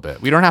a little bit,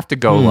 we don't have to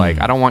go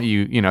like, I don't want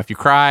you, you know, if you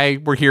cry,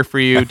 we're here for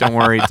you. Don't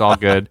worry. It's all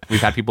good.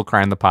 We've had people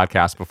cry on the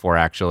podcast before,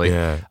 actually.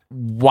 Yeah.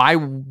 Why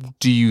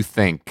do you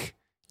think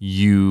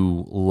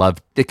you love,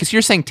 because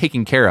you're saying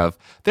taking care of,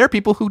 there are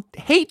people who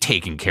hate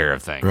taking care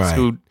of things, Right.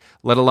 who,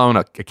 let alone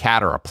a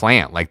cat or a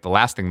plant, like the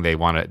last thing they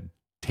want to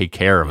take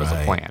care of is a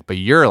Right. plant. But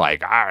you're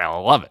like, I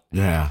love it.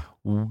 Yeah.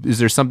 Is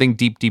there something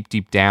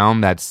deep down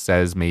that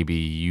says maybe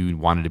you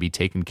wanted to be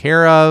taken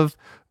care of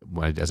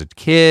as a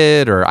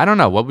kid, or I don't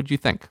know, what would you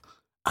think?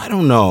 I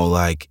don't know.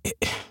 Like,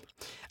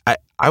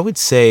 I would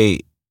say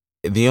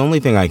the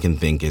only thing I can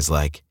think is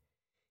like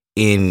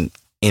in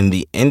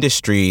the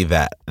industry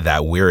that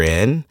we're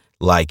in,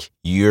 like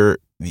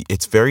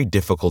it's very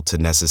difficult to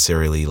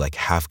necessarily like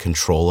have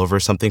control over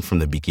something from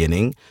the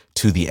beginning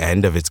to the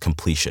end of its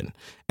completion.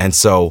 And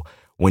so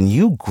when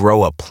you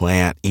grow a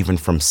plant, even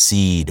from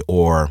seed,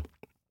 or,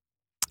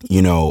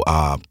 you know,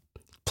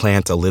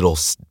 plant a little,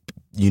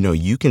 you know,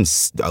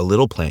 a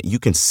little plant, you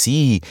can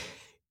see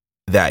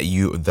that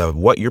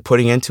what you're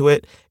putting into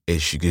it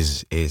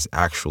is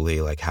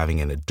actually like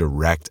having a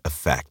direct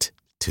effect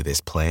to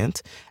this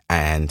plant,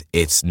 and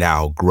it's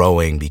now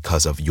growing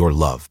because of your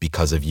love,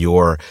 because of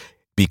you,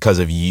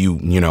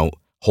 you know,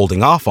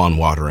 holding off on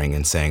watering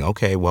and saying,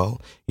 okay, well,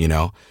 you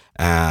know,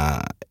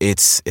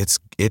 there's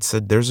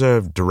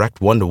a direct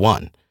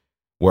 1-to-1,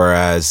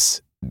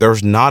 whereas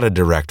there's not a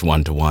direct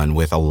 1-to-1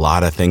 with a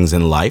lot of things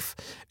in life,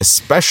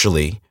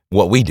 especially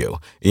what we do.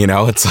 You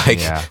know, it's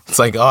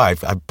like, oh,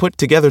 I've put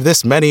together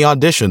this many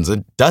auditions.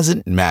 It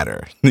doesn't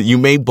matter. You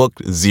may book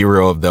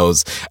 0 of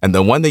those, and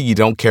the one that you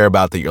don't care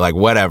about, that you're like,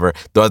 whatever,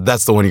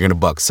 that's the one you're going to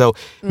book. So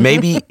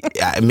maybe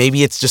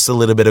it's just a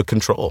little bit of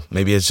control.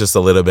 Maybe it's just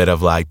a little bit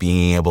of like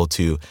being able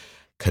to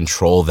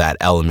control that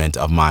element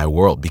of my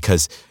world,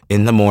 because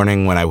in the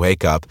morning when I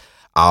wake up,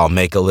 I'll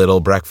make a little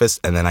breakfast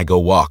and then I go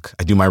walk.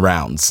 I do my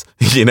rounds,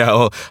 you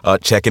know,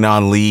 checking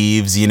on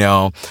leaves, you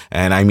know,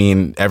 and I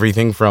mean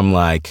everything from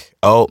like,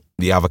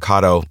 the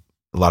avocado.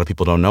 A lot of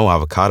people don't know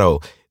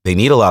avocado. They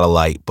need a lot of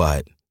light,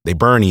 but they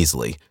burn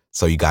easily.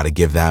 So you got to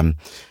give them.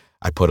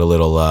 I put a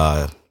little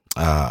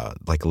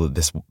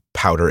this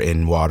powder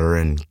in water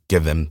and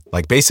give them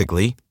like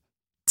basically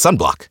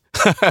sunblock,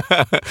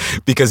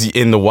 because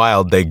in the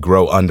wild they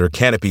grow under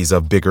canopies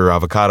of bigger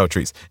avocado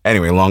trees.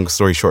 Anyway, long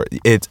story short,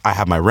 I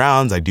have my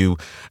rounds. I do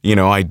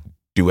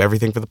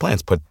everything for the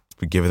plants.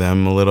 Give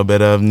them a little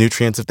bit of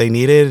nutrients if they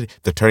need it.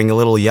 They're turning a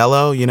little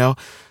yellow, you know.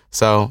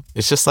 So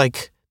it's just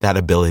like that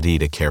ability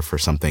to care for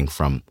something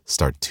from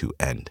start to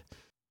end.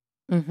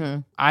 Mm-hmm.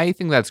 I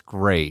think that's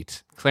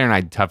great. Claire and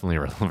I definitely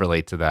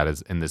relate to that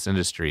as in this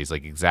industry. Is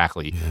like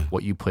exactly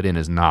what you put in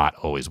is not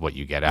always what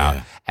you get out.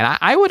 Yeah. And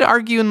I would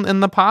argue in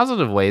the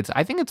positive way,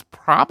 I think it's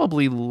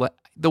probably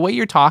the way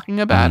you're talking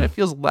about it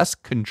feels less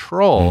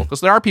control,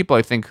 because there are people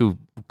I think who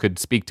could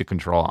speak to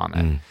control on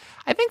it.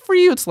 I think for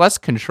you, it's less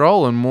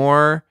control and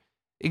more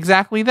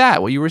exactly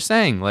that, what you were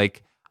saying.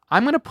 Like,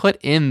 I'm going to put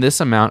in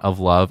this amount of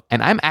love,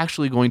 and I'm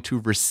actually going to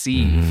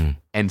receive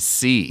and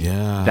see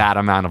that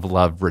amount of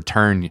love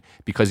return,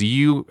 because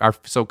you are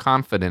so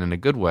confident in a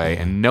good way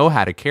and know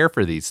how to care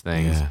for these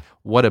things.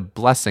 What a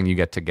blessing you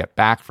get to get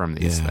back from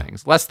these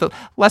things.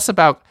 Less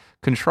about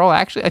control.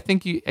 Actually, I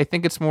think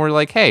it's more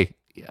like, hey,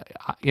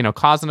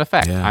 cause and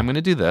effect. I'm going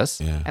to do this,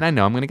 and I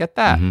know I'm going to get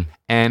that,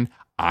 and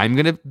I'm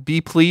going to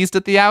be pleased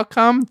at the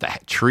outcome.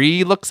 That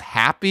tree looks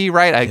happy,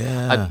 right?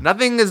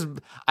 Nothing is.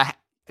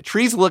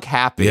 Trees look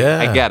happy.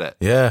 I get it.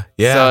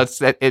 So it's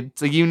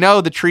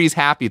the tree's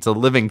happy. It's a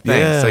living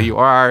thing.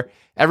 So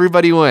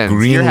everybody wins.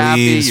 Green You're happy.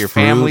 leaves, Your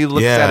family fruit,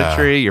 looks at a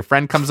tree. Your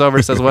friend comes over,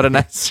 says, "What a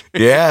nice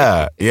tree." You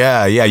the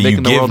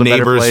give world a better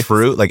neighbors place.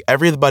 fruit. Like,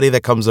 everybody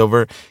that comes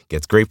over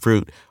gets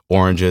grapefruit,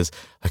 oranges.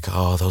 Like,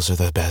 oh, those are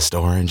the best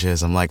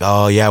oranges. I'm like,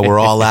 oh yeah, we're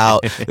all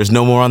out. There's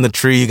no more on the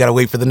tree. You got to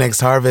wait for the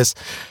next harvest,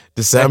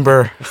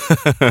 December.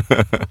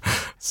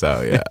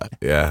 So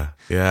yeah.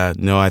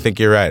 No, I think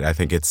you're right. I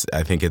think it's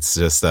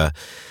just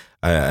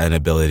an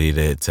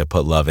ability to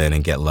put love in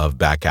and get love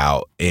back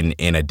out in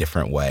a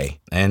different way,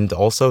 and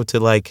also to,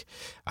 like,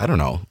 I don't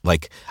know,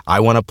 like, I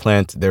want to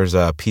plant. There's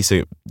a piece.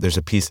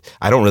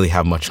 I don't really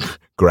have much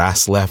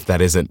grass left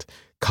that isn't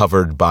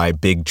covered by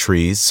big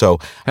trees. So,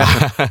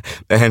 but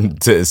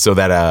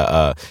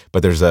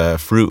there's a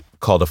fruit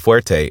called a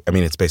fuerte. I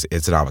mean,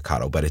 it's an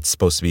avocado, but it's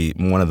supposed to be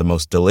one of the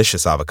most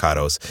delicious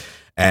avocados.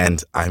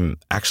 And I'm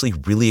actually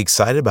really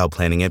excited about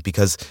planting it,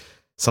 because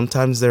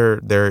sometimes they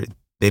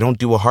don't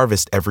do a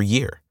harvest every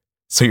year.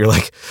 So you're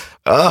like,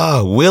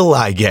 will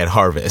I get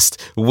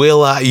harvest?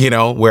 Will I,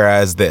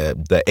 whereas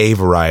the A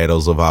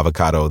varietals of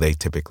avocado, they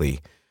typically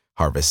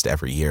harvest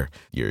every year.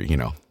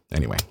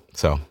 Anyway.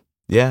 So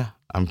yeah,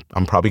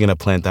 I'm probably going to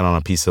plant that on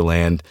a piece of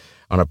land,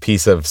 on a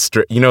piece of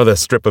strip, the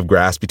strip of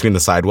grass between the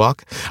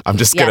sidewalk. I'm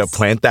just going to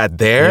plant that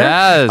there.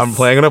 Yes. I'm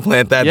planning to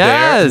plant that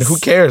there. And who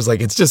cares?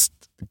 Like, it's just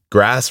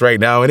grass right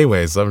now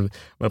anyway, so I'm going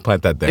to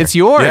plant that there. It's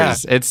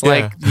yours. It's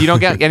like, you don't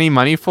get any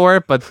money for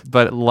it,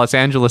 but Los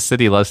Angeles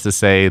City loves to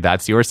say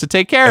that's yours to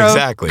take care of.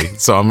 Exactly.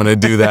 So I'm going to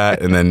do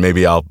that, and then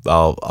maybe I'll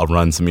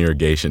run some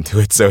irrigation to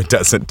it so it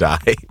doesn't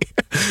die.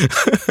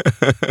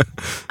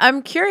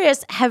 I'm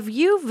curious, have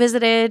you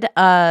visited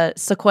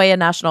Sequoia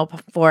National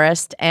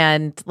Forest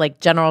and like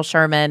General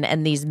Sherman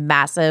and these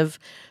massive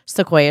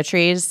sequoia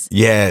trees?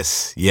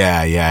 Yes.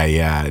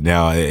 Yeah.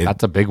 No,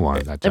 that's a big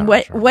one. And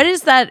what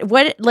is that?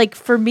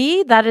 For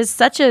me, that is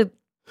such a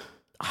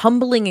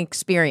humbling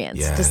experience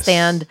to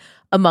stand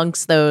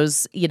amongst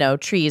those,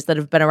 trees that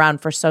have been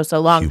around for so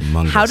long.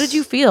 Humongous. How did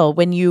you feel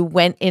when you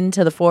went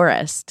into the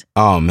forest?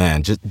 Oh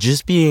man,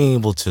 just being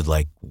able to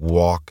like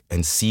walk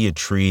and see a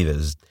tree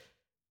that's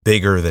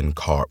bigger than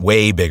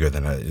way bigger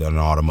than an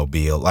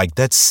automobile. Like,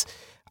 that's,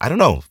 I don't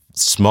know,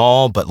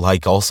 small, but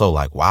like also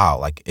like, wow,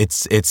 like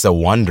it's a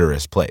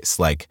wondrous place,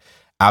 like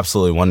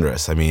absolutely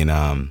wondrous. I mean,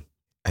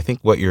 I think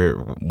what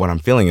I'm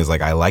feeling is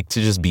like, I like to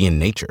just be in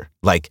nature,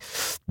 like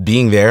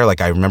being there. Like,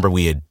 I remember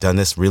we had done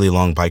this really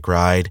long bike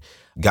ride,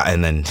 got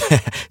an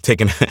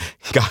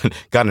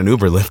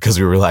Uber lift because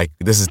we were like,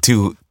 this is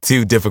too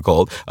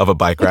difficult of a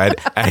bike ride,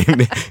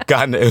 and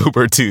got an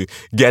Uber to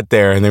get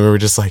there. And then we were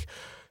just like,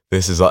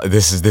 this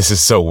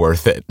is so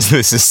worth it.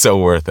 This is so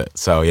worth it.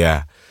 So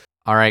yeah.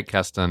 All right,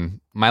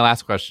 Keston, my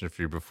last question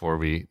for you before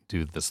we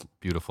do this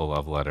beautiful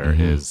love letter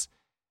is,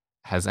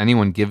 has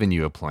anyone given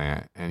you a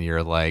plant and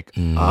you're like,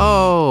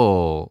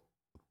 oh,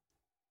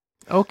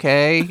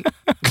 okay.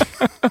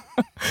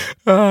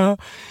 Let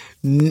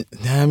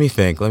me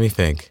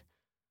think.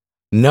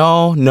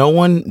 No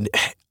one.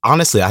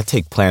 Honestly, I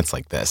take plants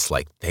like this.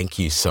 Like, thank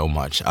you so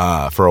much.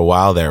 For a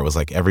while there, it was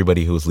like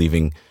everybody who was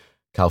leaving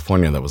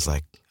California that was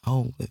like,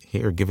 oh,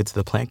 here, give it to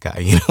the plant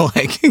guy,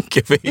 like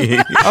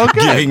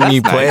giving me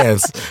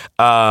plants.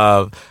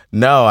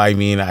 No, I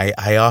mean,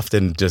 I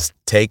often just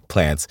take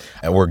plants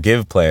or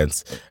give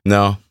plants.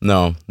 No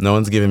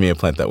one's given me a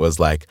plant that was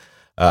like,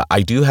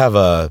 I do have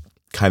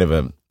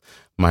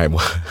my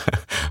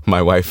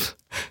wife,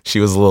 she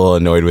was a little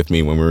annoyed with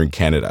me when we were in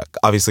Canada,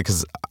 obviously,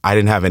 because I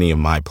didn't have any of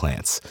my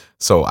plants.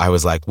 So I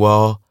was like,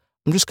 well,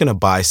 I'm just going to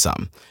buy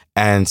some.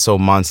 And so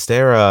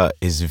Monstera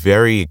is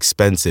very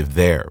expensive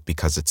there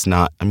because it's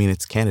not, I mean,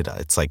 it's Canada.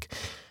 It's like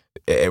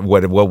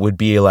what would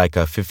be like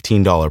a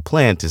 $15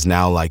 plant is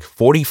now like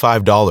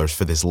 $45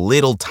 for this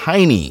little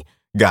tiny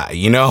guy,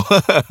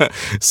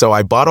 So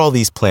I bought all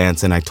these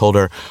plants and I told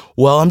her,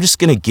 well, I'm just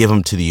going to give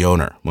them to the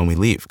owner when we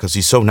leave because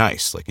he's so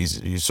nice. Like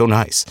he's so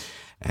nice.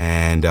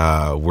 And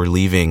we're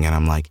leaving and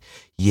I'm like,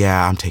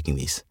 yeah, I'm taking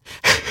these.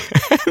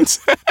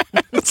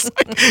 It's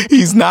like,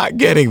 he's not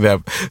getting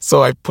them.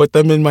 So I put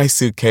them in my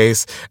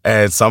suitcase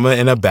and some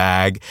in a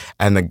bag.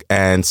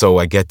 And so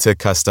I get to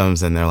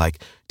customs and they're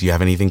like, do you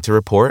have anything to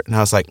report? And I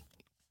was like,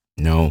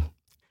 no.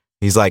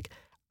 He's like,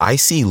 I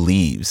see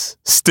leaves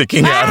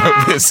sticking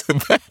out of this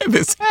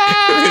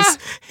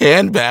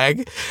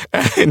handbag.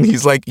 And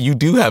he's like, you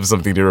do have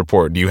something to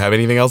report. Do you have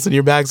anything else in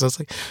your bag? So I was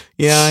like,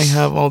 yeah, I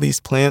have all these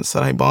plants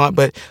that I bought,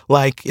 but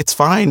like, it's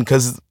fine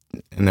because,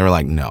 and they were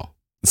like, no.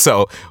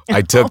 So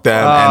I took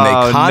them and they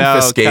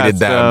confiscated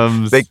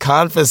them. They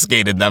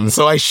confiscated them.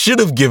 So I should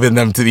have given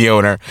them to the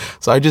owner.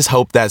 So I just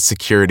hope that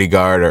security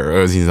guard,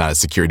 or he's not a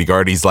security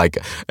guard, he's like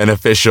an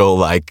official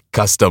like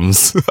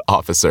customs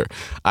officer.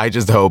 I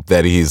just hope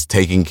that he's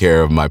taking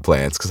care of my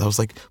plants because I was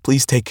like,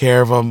 please take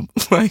care of them.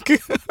 Like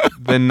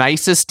the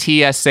nicest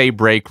TSA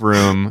break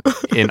room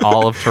in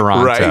all of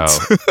Toronto. Right.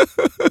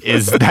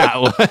 Is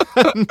that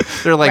one.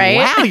 They're like, Right?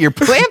 wow, your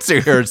plants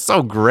are here. It's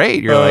so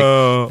great. You're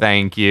like,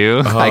 thank you.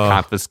 I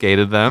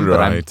confiscated them,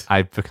 Right. but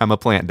I've become a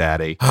plant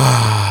daddy.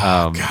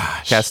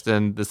 Gosh.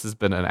 Keston, this has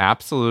been an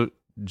absolute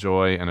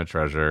joy and a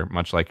treasure,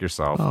 much like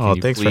yourself. Oh, Can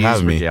you thanks for please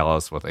having me. regale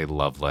us with a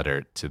love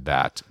letter to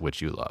that which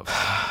you love?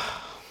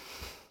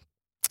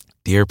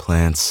 Dear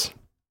plants,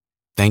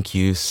 thank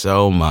you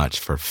so much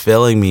for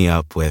filling me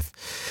up with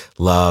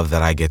love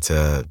that I get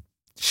to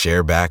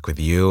share back with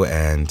you.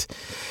 And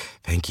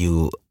thank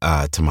you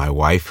to my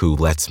wife who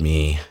lets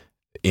me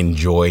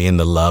enjoy in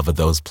the love of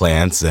those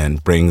plants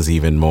and brings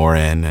even more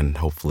in. And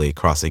hopefully,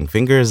 crossing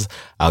fingers,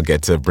 I'll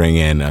get to bring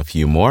in a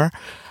few more.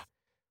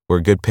 We're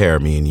a good pair,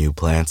 me and you,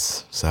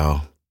 plants.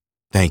 So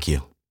thank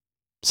you.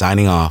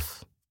 Signing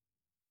off,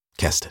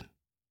 Keston.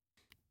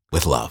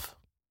 With love.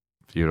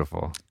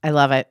 Beautiful. I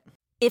love it.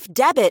 If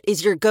debit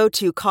is your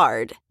go-to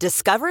card,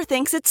 Discover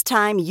thinks it's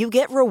time you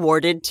get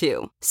rewarded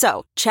too.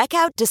 So, check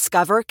out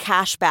Discover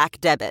Cashback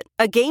Debit,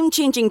 a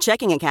game-changing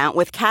checking account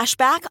with cash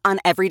back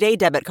on everyday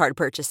debit card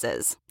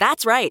purchases.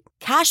 That's right.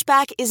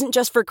 Cashback isn't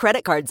just for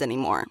credit cards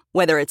anymore.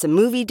 Whether it's a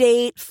movie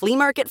date, flea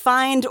market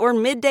find, or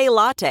midday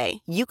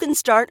latte, you can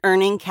start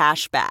earning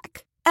cash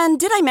back. And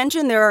did I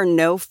mention there are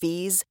no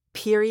fees,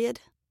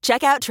 period?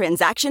 Check out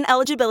transaction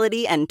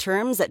eligibility and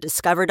terms at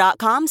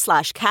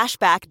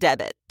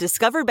discover.com/cashbackdebit.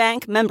 Discover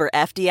Bank, member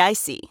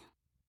FDIC.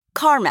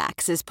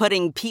 CarMax is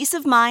putting peace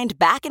of mind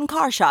back in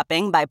car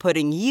shopping by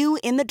putting you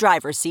in the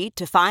driver's seat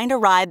to find a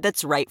ride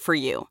that's right for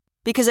you.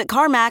 Because at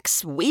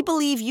CarMax, we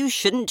believe you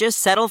shouldn't just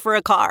settle for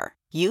a car.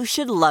 You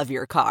should love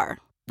your car.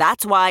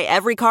 That's why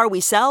every car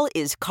we sell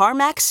is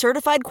CarMax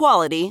certified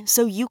quality,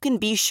 so you can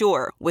be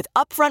sure with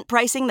upfront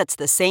pricing that's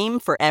the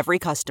same for every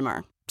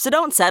customer. So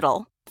don't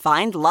settle.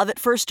 Find love at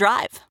first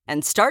drive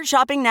and start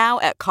shopping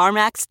now at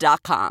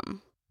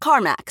CarMax.com.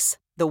 CarMax,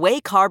 the way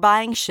car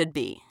buying should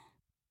be.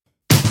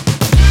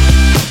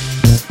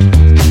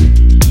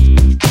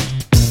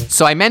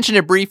 So I mentioned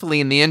it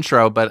briefly in the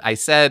intro, but I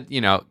said,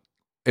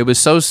 it was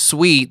so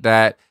sweet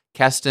that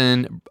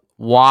Keston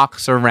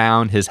walks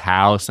around his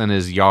house and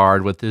his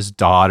yard with his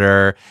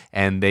daughter,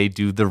 and they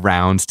do the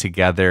rounds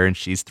together, and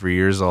she's 3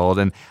 years old.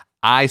 And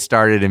I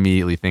started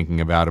immediately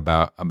thinking about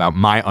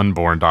my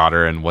unborn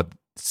daughter and what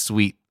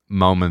sweet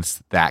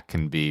moments that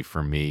can be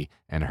for me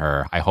and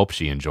her. I hope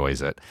she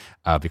enjoys it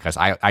because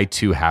I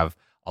too have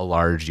a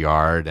large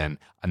yard and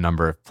a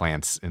number of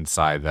plants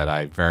inside that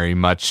I very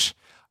much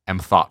am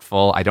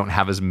thoughtful. I don't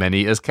have as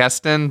many as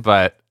Keston,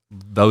 but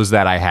those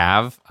that I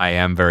have, I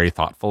am very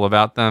thoughtful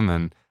about them.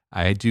 And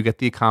I do get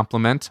the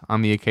compliment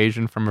on the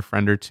occasion from a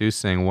friend or two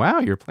saying, wow,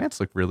 your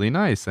plants look really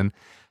nice. And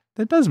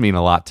that does mean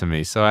a lot to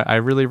me. So I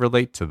really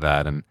relate to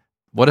that. And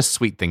what a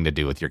sweet thing to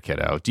do with your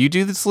kiddo. Do you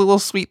do these little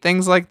sweet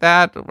things like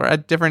that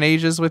at different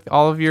ages with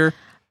all of your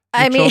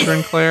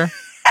children, Claire?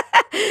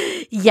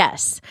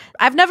 Yes.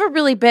 I've never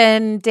really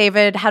been,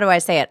 David, how do I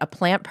say it, a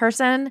plant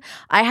person.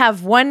 I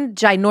have one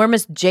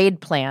ginormous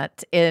jade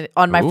plant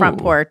on my front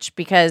porch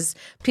because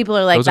people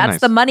are like, Those are that's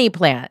nice. the money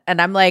plant.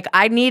 And I'm like,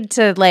 I need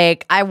to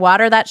I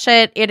water that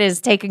shit. It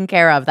is taken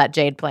care of, that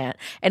jade plant.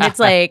 And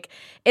it's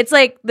it's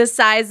like the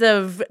size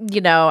of,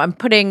 I'm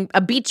putting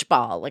a beach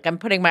ball. Like I'm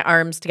putting my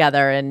arms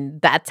together and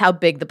that's how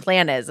big the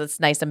plant is. It's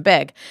nice and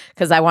big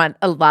because I want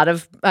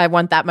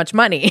that much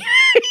money.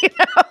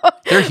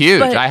 They're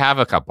huge. But- I have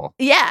a couple.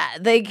 Yeah,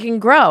 they can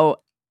grow.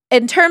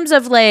 In terms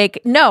of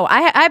no,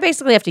 I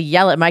basically have to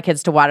yell at my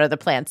kids to water the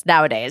plants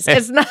nowadays.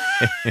 It's not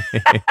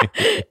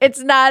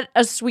it's not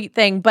a sweet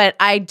thing, but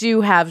I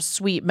do have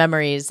sweet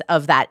memories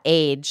of that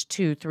age,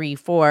 2, 3,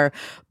 4,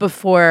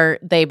 before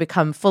they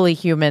become fully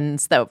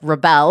humans that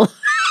rebel.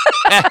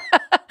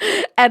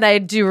 And I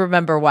do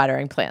remember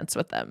watering plants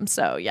with them.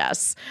 So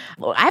yes,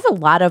 I have a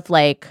lot of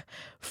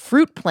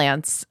fruit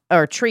plants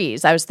or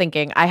trees. I was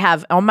thinking I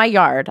have on my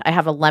yard, I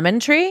have a lemon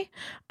tree.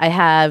 I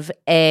have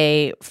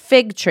a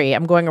fig tree.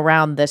 I'm going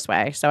around this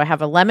way. So I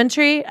have a lemon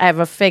tree. I have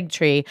a fig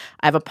tree.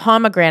 I have a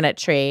pomegranate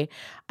tree.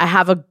 I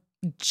have a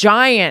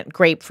giant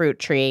grapefruit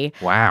tree.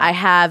 Wow. I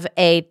have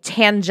a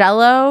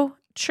tangelo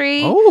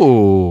tree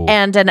Oh.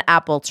 and an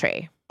apple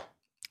tree.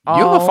 You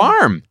have a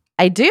farm.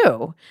 I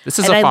do. This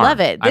is and a farm. I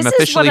love it. This I'm is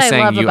officially what I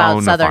saying love you about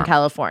own a Southern farm.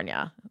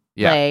 California.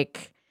 Yeah.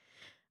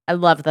 I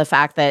love the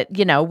fact that,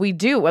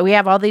 we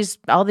have all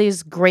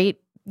these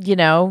great,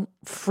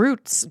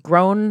 fruits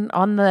grown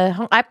on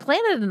I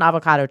planted an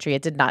avocado tree.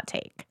 It did not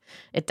take.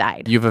 it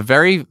died. You have a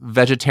very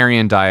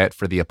vegetarian diet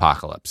for the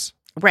apocalypse.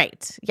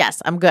 Right.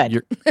 Yes, I'm good.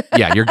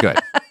 You're good.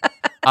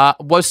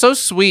 What's so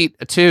sweet,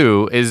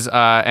 too, is,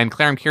 and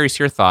Claire, I'm curious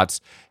your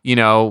thoughts,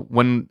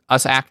 when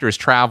us actors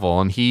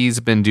travel, and he's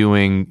been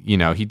doing,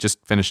 he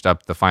just finished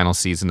up the final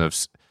season of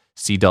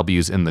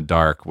CW's In the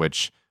Dark,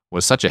 which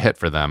was such a hit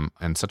for them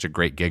and such a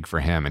great gig for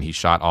him, and he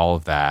shot all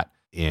of that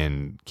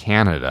in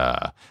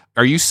Canada.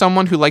 Are you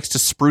someone who likes to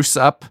spruce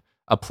up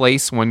a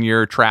place when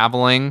you're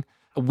traveling?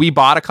 We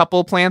bought a couple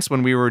of plants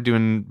when we were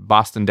doing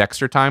Boston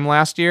Dexter time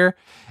last year,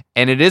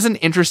 and it is an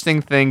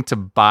interesting thing to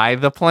buy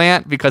the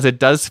plant because it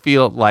does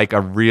feel like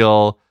a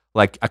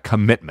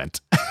commitment.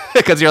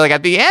 Because you're like,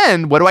 at the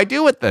end, what do I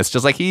do with this?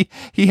 Just like he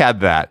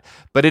had that.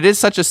 But it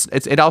is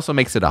it also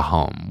makes it a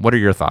home. What are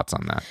your thoughts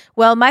on that?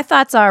 Well, my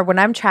thoughts are when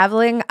I'm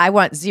traveling, I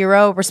want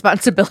zero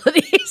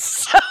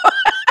responsibilities.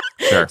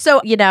 Sure.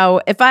 So,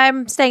 if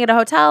I'm staying at a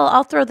hotel,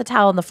 I'll throw the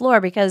towel on the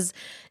floor because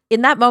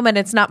in that moment,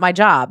 it's not my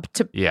job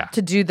to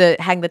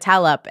hang the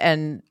towel up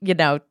and,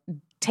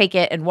 take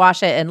it and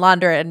wash it and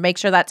launder it and make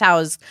sure that towel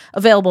is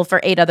available for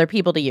 8 other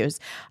people to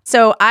use.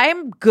 So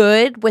I'm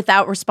good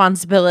without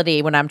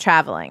responsibility when I'm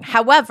traveling.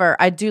 However,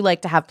 I do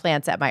like to have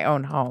plants at my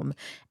own home.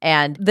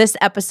 And this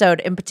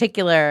episode in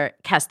particular,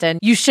 Keston,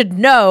 you should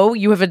know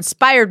you have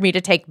inspired me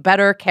to take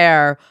better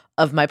care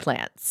of my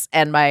plants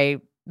and my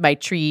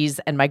trees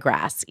and my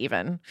grass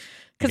even.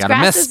 Because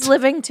grass is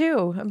living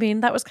too. I mean,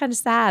 that was kind of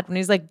sad when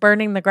he's like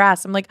burning the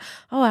grass. I'm like,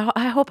 oh,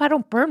 I hope I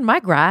don't burn my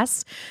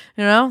grass.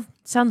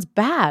 Sounds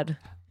bad.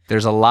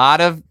 There's a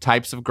lot of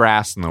types of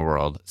grass in the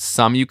world.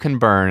 Some you can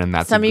burn, and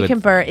that's some you can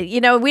burn. We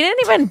didn't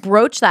even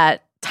broach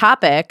that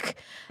topic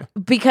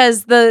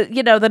because the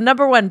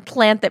number one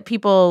plant that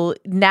people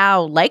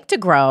now like to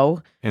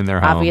grow in their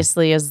home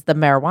obviously is the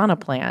marijuana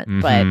plant.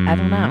 Mm-hmm. But I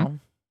don't know.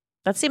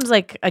 That seems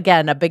like,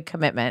 again, a big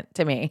commitment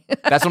to me.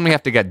 That's when we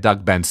have to get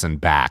Doug Benson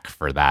back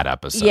for that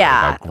episode.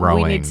 Yeah, about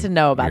growing we need to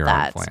know about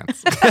that.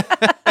 Plants.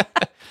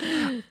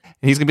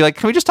 And he's going to be like,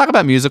 can we just talk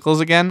about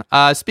musicals again?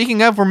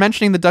 Speaking of, we're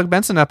mentioning the Doug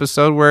Benson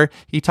episode where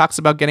he talks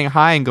about getting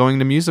high and going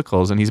to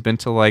musicals, and he's been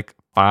to like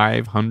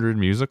 500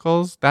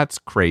 musicals. That's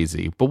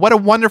crazy. But what a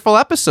wonderful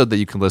episode that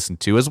you can listen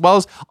to, as well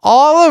as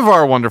all of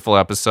our wonderful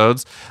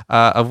episodes,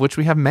 of which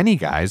we have many,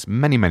 guys.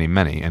 Many, many,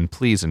 many. And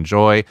please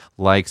enjoy,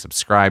 like,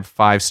 subscribe,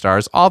 5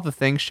 stars, all the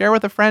things. Share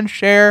with a friend.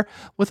 Share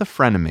with a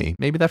frenemy.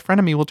 Maybe that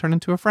frenemy will turn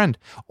into a friend.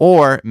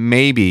 Or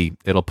maybe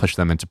it'll push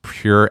them into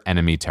pure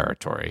enemy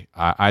territory.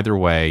 Either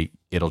way,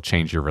 it'll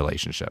change your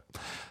relationship.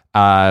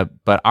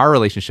 But our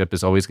relationship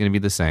is always going to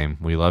be the same.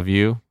 We love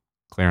you.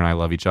 Claire and I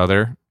love each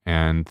other.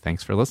 And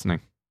thanks for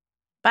listening.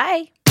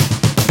 Bye.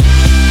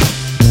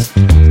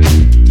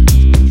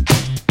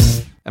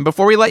 And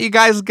before we let you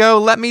guys go,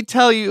 let me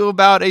tell you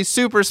about a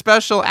super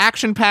special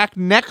action-packed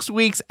next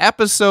week's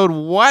episode.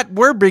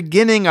 We're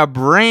beginning a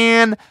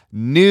brand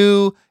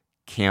new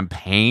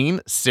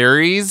campaign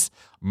series,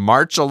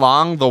 March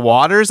Along the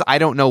Waters. I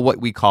don't know what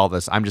we call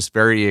this. I'm just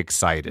very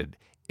excited.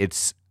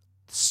 It's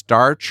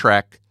Star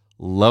Trek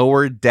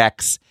Lower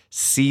Decks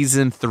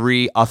Season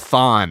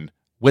 3-a-thon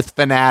with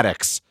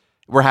Fanatics.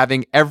 We're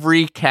having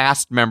every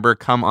cast member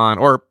come on,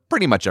 or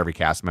pretty much every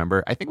cast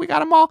member. I think we got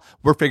them all.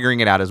 We're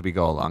figuring it out as we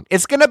go along.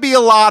 It's going to be a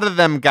lot of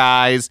them,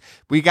 guys.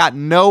 We got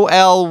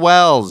Noelle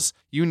Wells.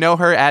 You know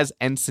her as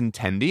Ensign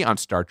Tendi on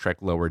Star Trek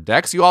Lower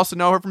Decks. You also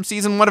know her from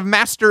Season 1 of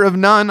Master of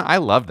None. I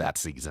love that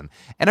season.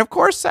 And of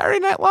course, Saturday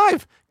Night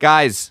Live.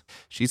 Guys,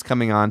 she's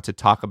coming on to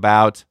talk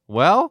about,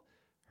 well,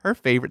 her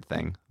favorite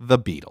thing, the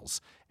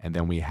Beatles. And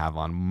then we have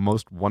on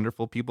most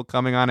wonderful people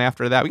coming on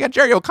after that. We got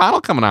Jerry O'Connell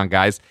coming on,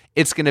 guys.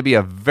 It's going to be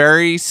a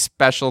very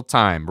special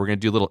time. We're going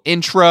to do little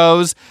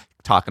intros,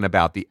 talking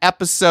about the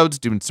episodes,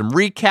 doing some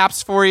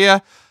recaps for you.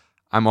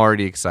 I'm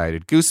already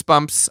excited.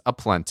 Goosebumps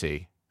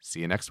aplenty. See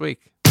you next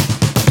week.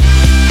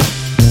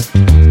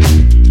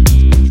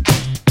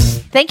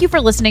 Thank you for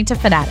listening to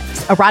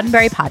Fanatics, a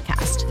Roddenberry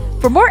podcast.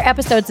 For more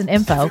episodes and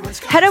info,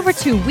 head over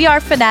to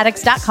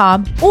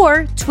wearefanatics.com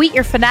or tweet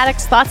your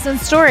Fanatics thoughts and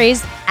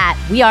stories at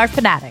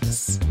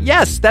wearefanatics.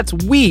 Yes, that's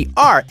We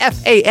Are,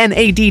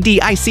 FANADDICTS.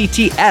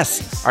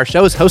 Our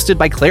show is hosted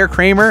by Claire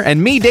Kramer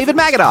and me, David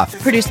Magadoff.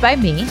 Produced by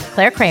me,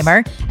 Claire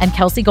Kramer, and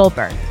Kelsey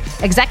Goldberg.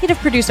 Executive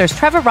producers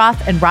Trevor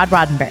Roth and Rod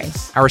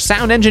Roddenberry. Our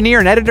sound engineer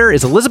and editor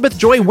is Elizabeth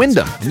Joy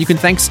Wyndham, and you can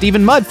thank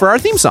Stephen Mudd for our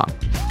theme song.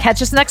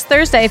 Catch us next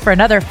Thursday for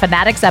another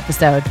Fanatics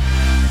episode.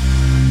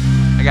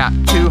 I got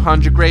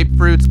 200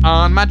 grapefruits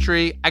on my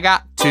tree. I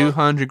got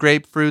 200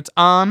 grapefruits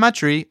on my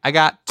tree. I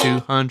got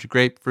 200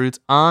 grapefruits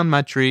on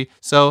my tree.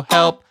 So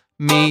help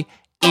me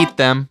eat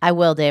them. I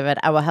will, David.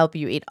 I will help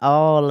you eat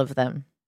all of them.